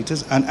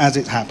 nanometers, and as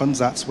it happens,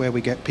 that's where we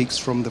get peaks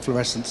from the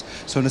fluorescence.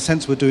 So in a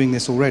sense, we're doing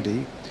this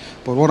already,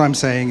 but what I'm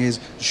saying is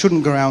you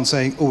shouldn't go around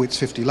saying, oh, it's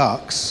 50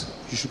 lux.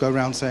 You should go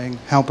around saying,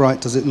 how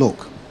bright does it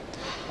look?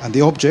 And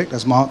the object,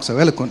 as Mark so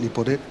eloquently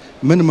put it,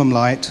 minimum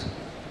light,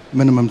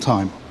 minimum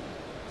time.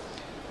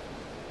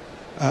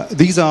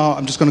 These are,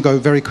 I'm just going to go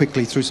very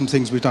quickly through some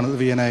things we've done at the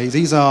V&A.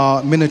 These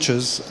are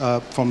miniatures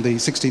from the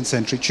 16th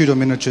century, Tudor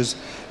miniatures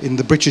in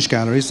the British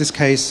galleries. This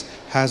case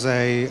has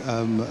an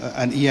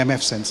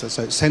EMF sensor,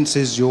 so it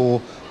senses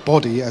your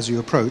body as you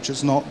approach.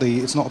 It's not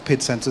a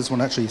PID sensor, this one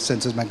actually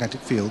senses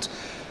magnetic fields.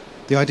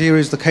 The idea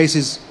is the case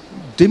is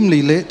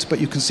dimly lit, but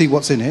you can see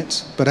what's in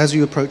it. But as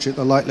you approach it,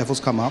 the light levels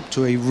come up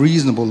to a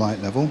reasonable light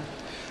level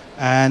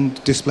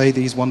and display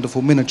these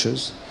wonderful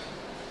miniatures.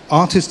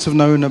 Artists have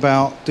known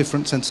about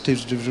different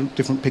sensitivities to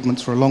different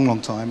pigments for a long,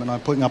 long time, and I'm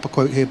putting up a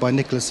quote here by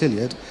Nicholas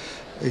Hilliard.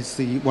 It's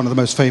one of the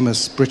most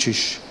famous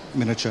British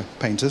miniature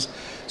painters.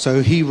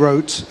 So he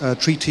wrote a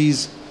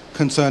treatise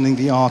concerning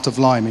the art of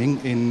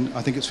liming in,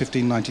 I think it's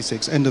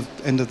 1596, end of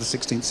the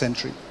 16th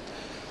century.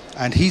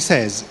 And he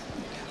says,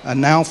 and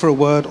now for a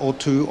word or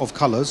two of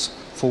colours,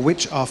 for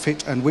which are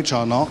fit and which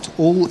are not,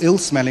 all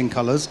ill-smelling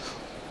colours,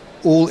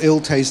 all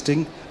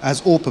ill-tasting,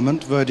 as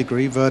orpiment,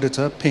 verdigris,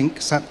 verditer,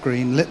 pink, sap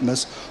green,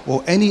 litmus,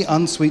 or any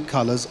unsweet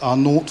colours are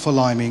naught for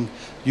liming,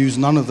 use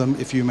none of them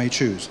if you may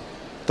choose.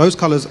 Those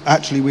colours,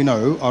 actually we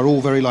know, are all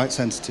very light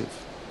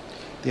sensitive.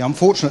 The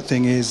unfortunate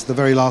thing is, the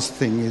very last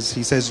thing is,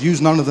 he says,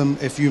 use none of them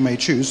if you may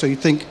choose. So you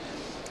think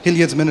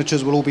Hilliard's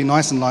miniatures will all be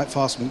nice and light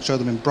fast, we can show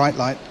them in bright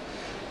light.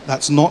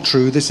 That's not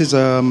true. This is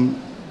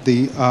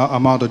the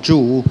Armada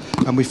Jewel,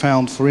 and we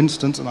found, for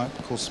instance, and I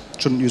of course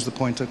shouldn't use the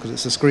pointer because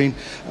it's a screen,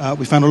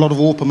 we found a lot of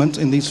orpiment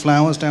in these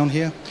flowers down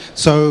here.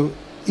 So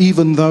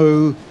even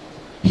though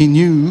he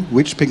knew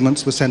which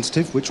pigments were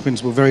sensitive, which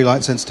pigments were very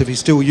light sensitive, he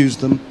still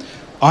used them,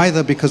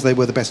 either because they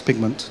were the best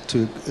pigment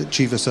to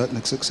achieve a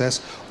certain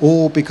success,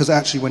 or because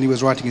actually when he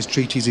was writing his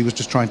treatise he was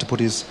just trying to put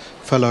his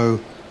fellow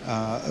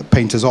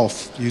painters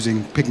off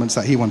using pigments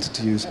that he wanted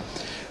to use.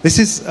 This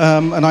is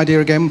an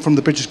idea again from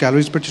the British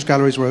Galleries. British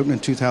Galleries were opened in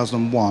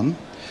 2001.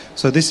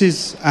 So this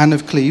is Anne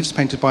of Cleves,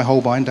 painted by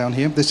Holbein down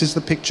here. This is the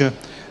picture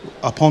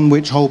upon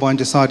which Holbein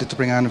decided to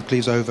bring Anne of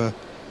Cleves over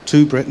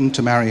to Britain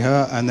to marry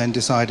her, and then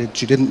decided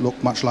she didn't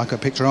look much like her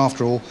picture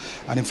after all,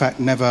 and in fact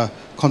never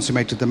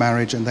consummated the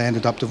marriage, and they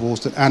ended up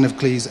divorced. And Anne of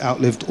Cleves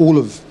outlived all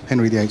of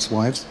Henry VIII's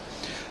wives.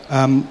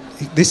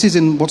 This is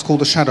in what's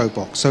called a shadow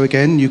box. So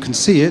again, you can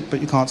see it, but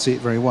you can't see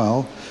it very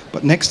well.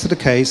 But next to the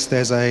case,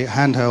 there's a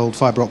handheld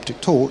fibre optic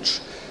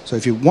torch. So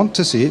if you want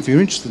to see it, if you're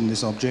interested in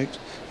this object,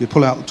 you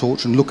pull out the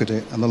torch and look at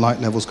it, and the light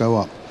levels go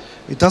up.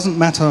 It doesn't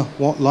matter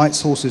what light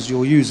sources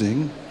you're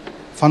using.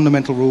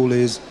 Fundamental rule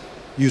is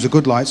use a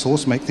good light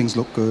source, make things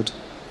look good.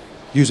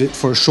 Use it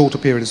for a shorter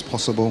period as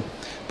possible,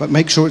 but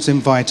make sure it's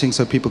inviting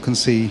so people can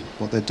see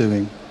what they're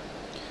doing.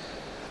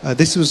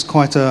 This was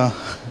quite a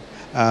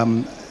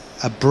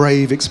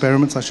brave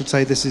experiment, I should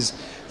say. This is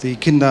the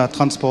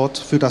Kindertransport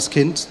für das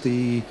Kind,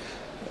 the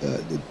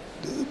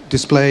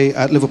display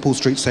at Liverpool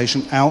Street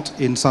Station out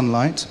in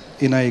sunlight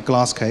in a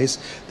glass case.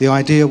 The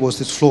idea was,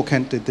 this Floor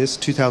Kent did this,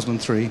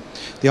 2003.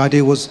 The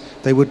idea was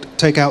they would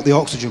take out the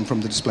oxygen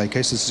from the display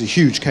case. This is a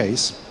huge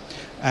case,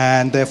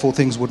 and therefore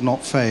things would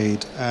not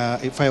fade.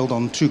 It failed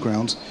on two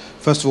grounds.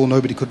 First of all,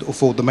 nobody could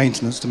afford the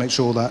maintenance to make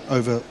sure that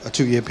over a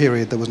 2-year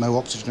period there was no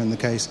oxygen in the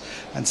case.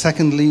 And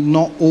secondly,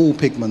 not all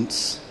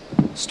pigments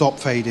stop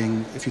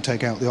fading if you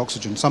take out the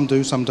oxygen. Some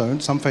do, some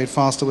don't. Some fade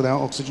faster without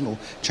oxygen, or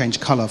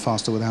change colour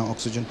faster without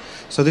oxygen.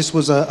 So this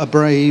was a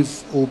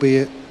brave,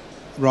 albeit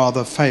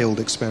rather failed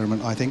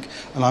experiment, I think,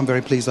 and I'm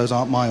very pleased those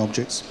aren't my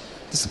objects.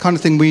 This is the kind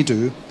of thing we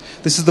do.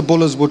 This is the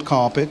Buller's wood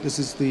carpet. This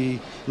is the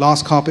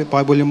last carpet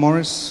by William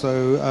Morris,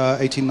 so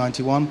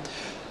 1891.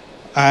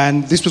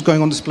 And this was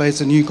going on display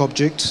as a unique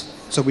object,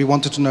 so we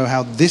wanted to know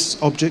how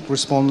this object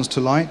responds to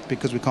light,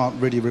 because we can't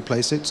really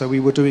replace it. So we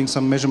were doing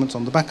some measurements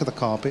on the back of the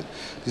carpet.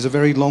 These are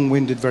very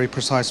long-winded, very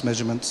precise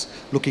measurements,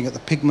 looking at the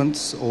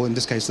pigments, or in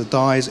this case the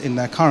dyes, in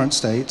their current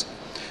state.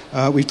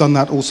 We've done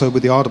that also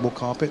with the Ardable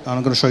carpet, and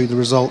I'm going to show you the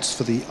results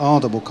for the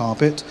Ardable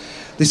carpet.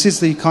 This is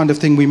the kind of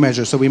thing we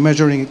measure. So we're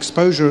measuring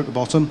exposure at the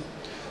bottom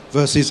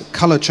versus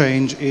colour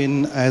change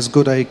in as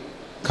good a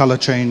colour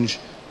change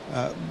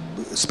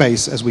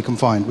space as we can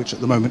find, which at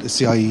the moment is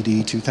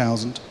CIED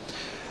 2000.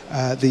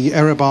 The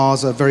error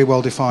bars are very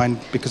well defined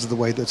because of the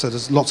way that, so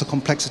there's lots of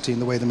complexity in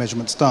the way the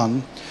measurement's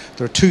done.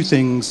 There are two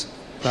things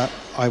that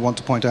I want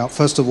to point out.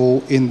 First of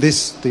all, in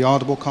this, the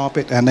Ardable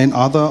carpet, and in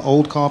other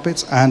old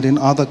carpets, and in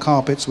other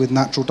carpets with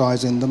natural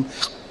dyes in them,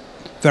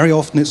 very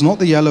often it's not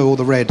the yellow or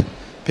the red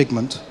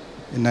pigment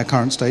in their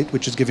current state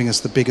which is giving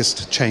us the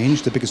biggest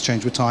change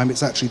with time.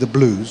 It's actually the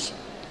blues.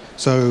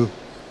 So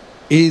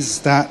is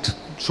that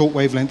short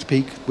wavelength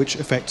peak, which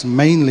affects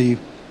mainly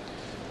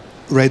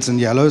reds and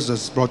yellows,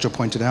 as Roger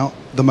pointed out,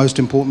 the most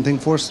important thing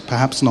for us?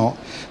 Perhaps not.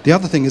 The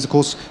other thing is, of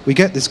course, we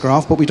get this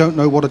graph, but we don't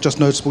know what are just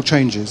noticeable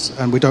changes,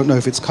 and we don't know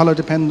if it's colour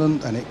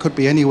dependent, and it could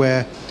be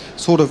anywhere,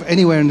 sort of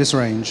anywhere in this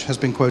range has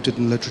been quoted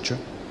in literature.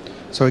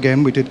 So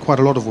again, we did quite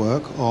a lot of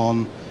work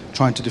on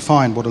trying to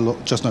define what a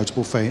just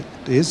notable fate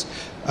is.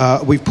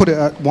 We've put it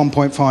at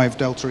 1.5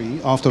 delta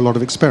E after a lot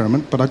of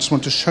experiment, but I just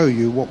want to show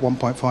you what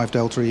 1.5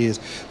 delta E is.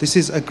 This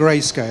is a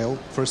grayscale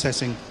for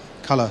assessing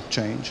colour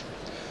change.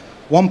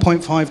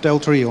 1.5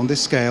 delta E on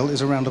this scale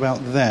is around about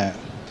there.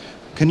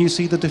 Can you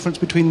see the difference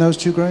between those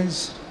two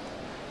greys?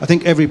 I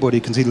think everybody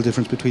can see the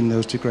difference between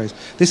those two greys.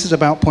 This is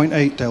about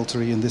 0.8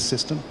 delta E in this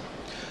system.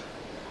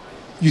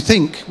 You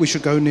think we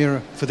should go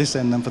nearer for this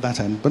end than for that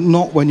end, but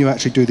not when you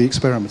actually do the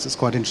experiments. It's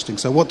quite interesting.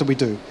 So what do we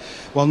do?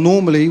 Well,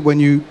 normally when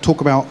you talk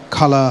about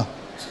colour,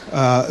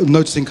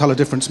 noticing colour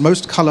difference,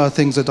 most colour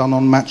things are done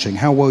on matching,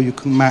 how well you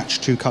can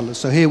match two colours.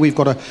 So here we've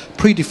got a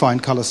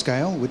predefined colour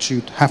scale, which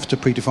you'd have to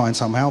predefine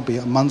somehow, be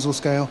it a Munsell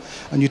scale,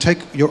 and you take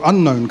your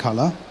unknown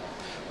colour,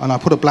 and I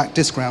put a black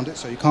disc around it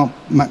so you can't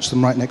match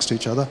them right next to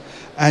each other,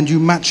 and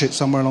you match it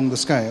somewhere along the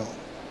scale.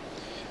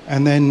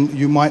 And then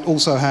you might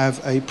also have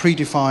a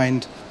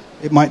predefined,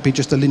 it might be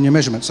just a linear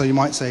measurement. So you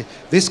might say,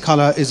 this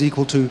colour is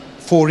equal to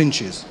 4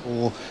 inches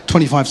or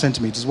 25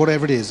 centimetres,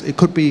 whatever it is. It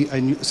could be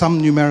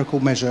some numerical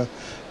measure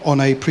on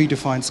a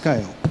predefined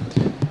scale.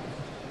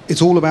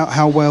 It's all about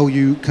how well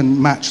you can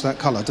match that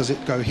colour. Does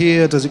it go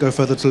here? Does it go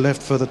further to the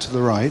left, further to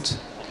the right?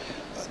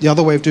 The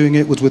other way of doing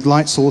it was with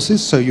light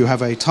sources. So you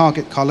have a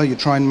target colour, you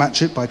try and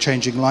match it by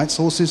changing light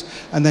sources,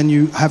 and then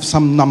you have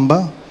some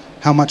number,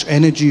 how much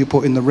energy you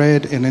put in the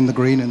red and in the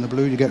green and the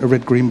blue, you get a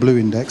red, green, blue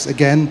index.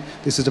 Again,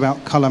 this is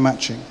about colour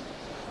matching.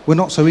 We're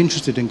not so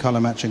interested in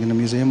colour matching in the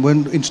museum. We're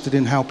interested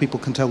in how people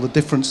can tell the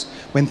difference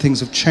when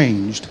things have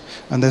changed.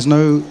 And there's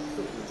no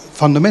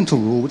fundamental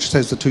rule which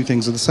says the two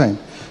things are the same.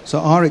 So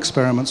our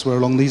experiments were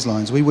along these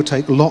lines. We would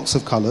take lots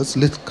of colours,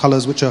 little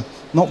colours which are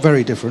not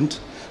very different,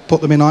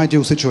 put them in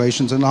ideal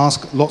situations and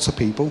ask lots of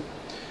people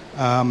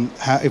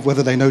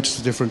whether they noticed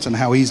the difference and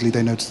how easily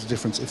they noticed the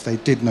difference, if they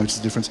did notice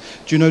the difference.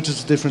 Do you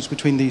notice the difference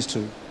between these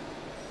two?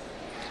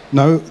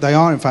 No, they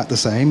are in fact the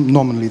same,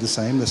 nominally the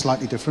same. They're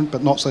slightly different,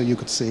 but not so you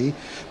could see.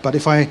 But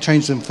if I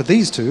change them for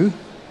these two,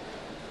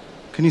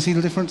 can you see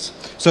the difference?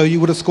 So you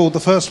would have scored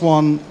the first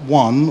one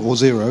 1 or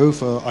 0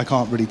 for I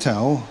can't really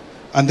tell,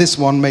 and this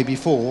one maybe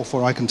 4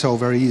 for I can tell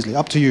very easily.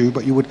 Up to you,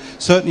 but you would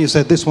certainly have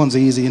said this one's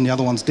easy and the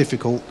other one's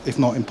difficult, if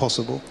not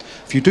impossible.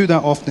 If you do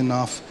that often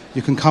enough,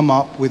 you can come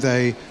up with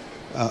a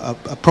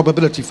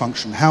probability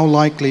function. How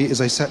likely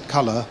is a set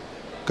colour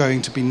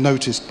going to be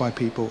noticed by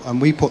people? And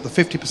we put the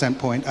 50%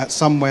 point at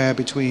somewhere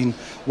between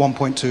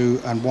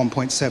 1.2 and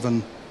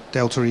 1.7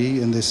 delta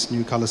E in this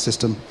new colour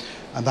system,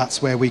 and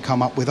that's where we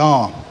come up with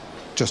our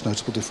just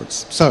noticeable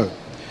difference. So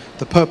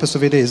the purpose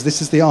of it is, this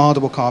is the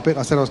Ardable carpet.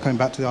 I said I was coming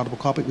back to the Ardable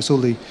carpet. We saw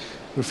the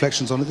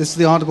reflections on it. This is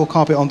the Ardable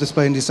carpet on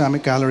display in the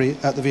Islamic Gallery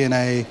at the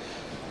V&A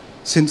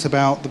since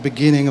about the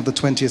beginning of the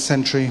 20th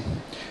century.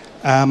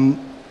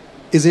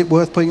 Is it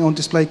worth putting on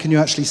display? Can you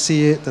actually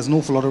see it? There's an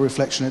awful lot of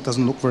reflection. It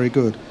doesn't look very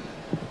good.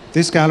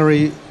 This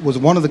gallery was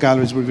one of the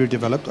galleries we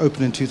redeveloped,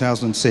 opened in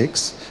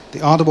 2006. The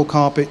Ardable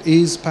carpet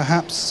is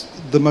perhaps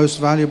the most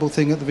valuable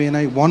thing at the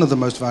V&A, one of the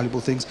most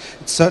valuable things.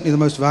 It's certainly the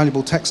most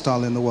valuable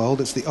textile in the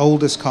world. It's the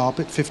oldest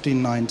carpet,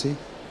 1590.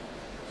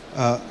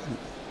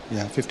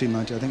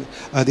 1590, I think.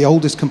 The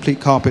oldest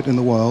complete carpet in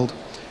the world.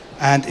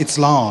 And it's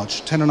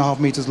large, 10.5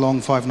 metres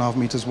long, 5.5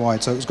 metres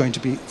wide. So it was going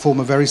to form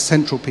a very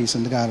central piece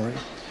in the gallery.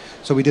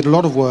 So we did a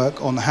lot of work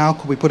on how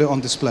could we put it on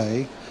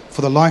display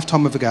for the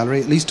lifetime of the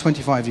gallery, at least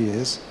 25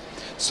 years.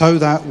 so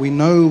that we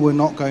know we're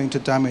not going to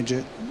damage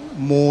it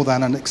more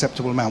than an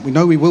acceptable amount. We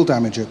know we will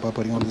damage it by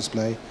putting on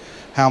display.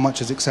 How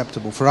much is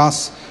acceptable? For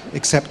us,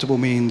 acceptable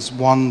means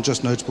one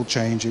just notable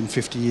change in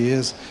 50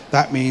 years.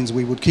 That means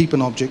we would keep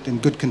an object in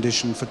good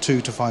condition for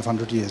 200 to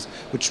 500 years,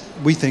 which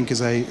we think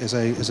is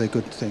a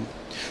good thing.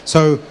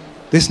 So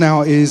this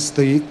now is,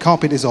 the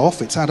carpet is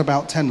off. It's at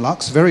about 10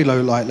 lux, very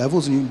low light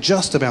levels, and you can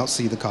just about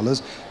see the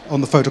colours.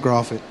 On the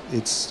photograph,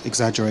 it's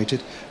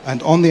exaggerated.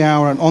 And on the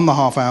hour and on the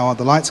half hour,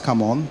 the lights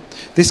come on.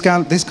 This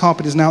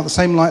carpet is now at the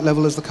same light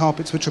level as the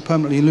carpets which are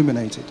permanently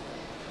illuminated.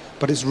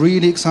 But it's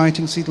really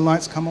exciting to see the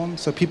lights come on.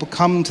 So people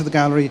come to the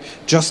gallery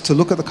just to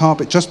look at the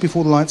carpet just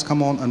before the lights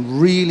come on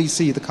and really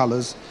see the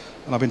colours.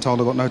 And I've been told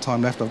I've got no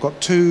time left. I've got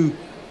two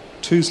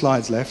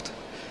slides left.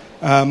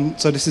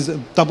 So this is a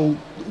double,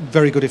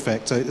 very good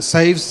effect. So it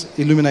saves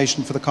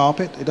illumination for the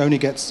carpet. It only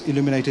gets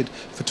illuminated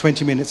for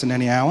 20 minutes in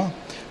any hour.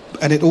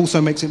 And it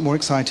also makes it more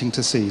exciting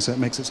to see. So it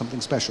makes it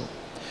something special.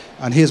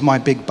 And here's my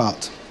big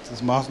but. This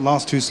is my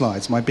last two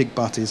slides. My big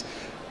but is,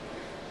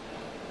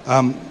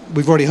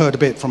 we've already heard a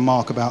bit from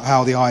Mark about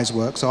how the eyes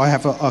work, so I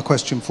have a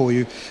question for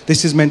you.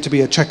 This is meant to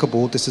be a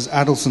checkerboard. This is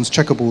Adelson's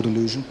checkerboard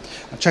illusion.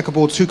 A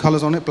checkerboard, two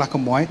colours on it, black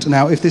and white.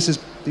 Now, if these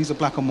are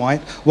black and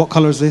white, what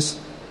colour is this?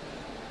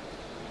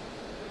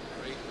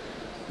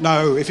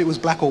 No, if it was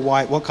black or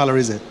white, what colour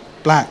is it?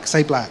 Black.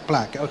 Say black.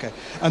 Black. Okay.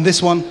 And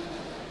this one?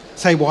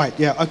 Say white.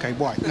 Yeah. Okay.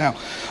 White. Now,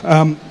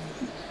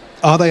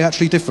 are they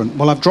actually different?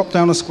 Well, I've dropped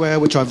down a square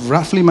which I've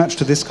roughly matched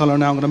to this colour.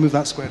 Now I'm going to move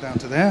that square down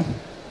to there.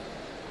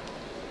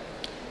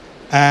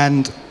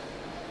 And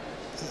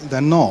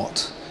they're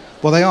not.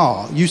 Well, they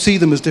are. You see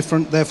them as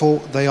different, therefore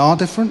they are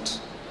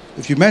different.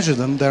 If you measure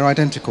them, they're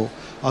identical.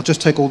 I'll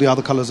just take all the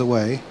other colours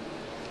away,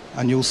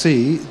 and you'll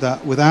see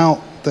that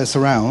without their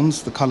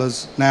surrounds, the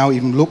colours now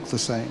even look the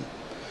same.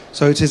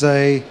 So it is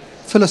a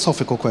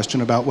philosophical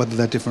question about whether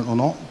they're different or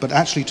not, but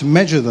actually to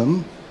measure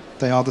them,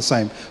 they are the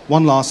same.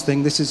 One last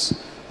thing, this is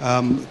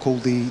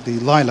called the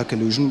lilac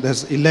illusion.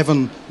 There's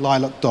 11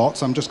 lilac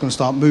dots. I'm just going to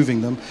start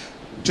moving them.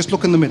 Just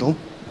look in the middle.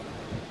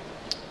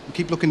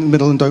 Keep looking in the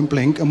middle and don't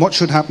blink. And what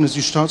should happen is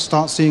you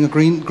start seeing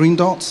green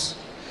dots,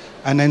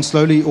 and then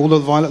slowly all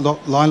of the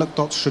lilac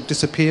dots should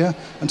disappear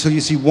until you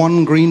see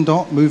one green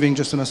dot moving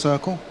just in a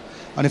circle.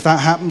 And if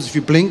that happens, if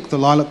you blink, the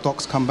lilac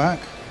dots come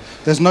back.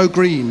 There's no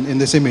green in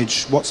this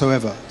image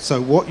whatsoever.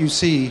 So what you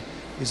see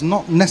is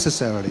not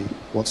necessarily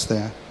what's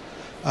there.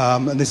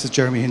 And this is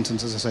Jeremy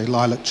Hinton's, as I say,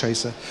 Lilac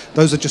Chaser.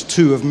 Those are just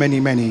two of many,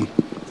 many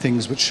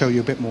things which show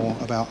you a bit more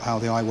about how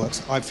the eye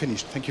works. I've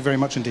finished. Thank you very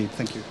much indeed.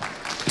 Thank you.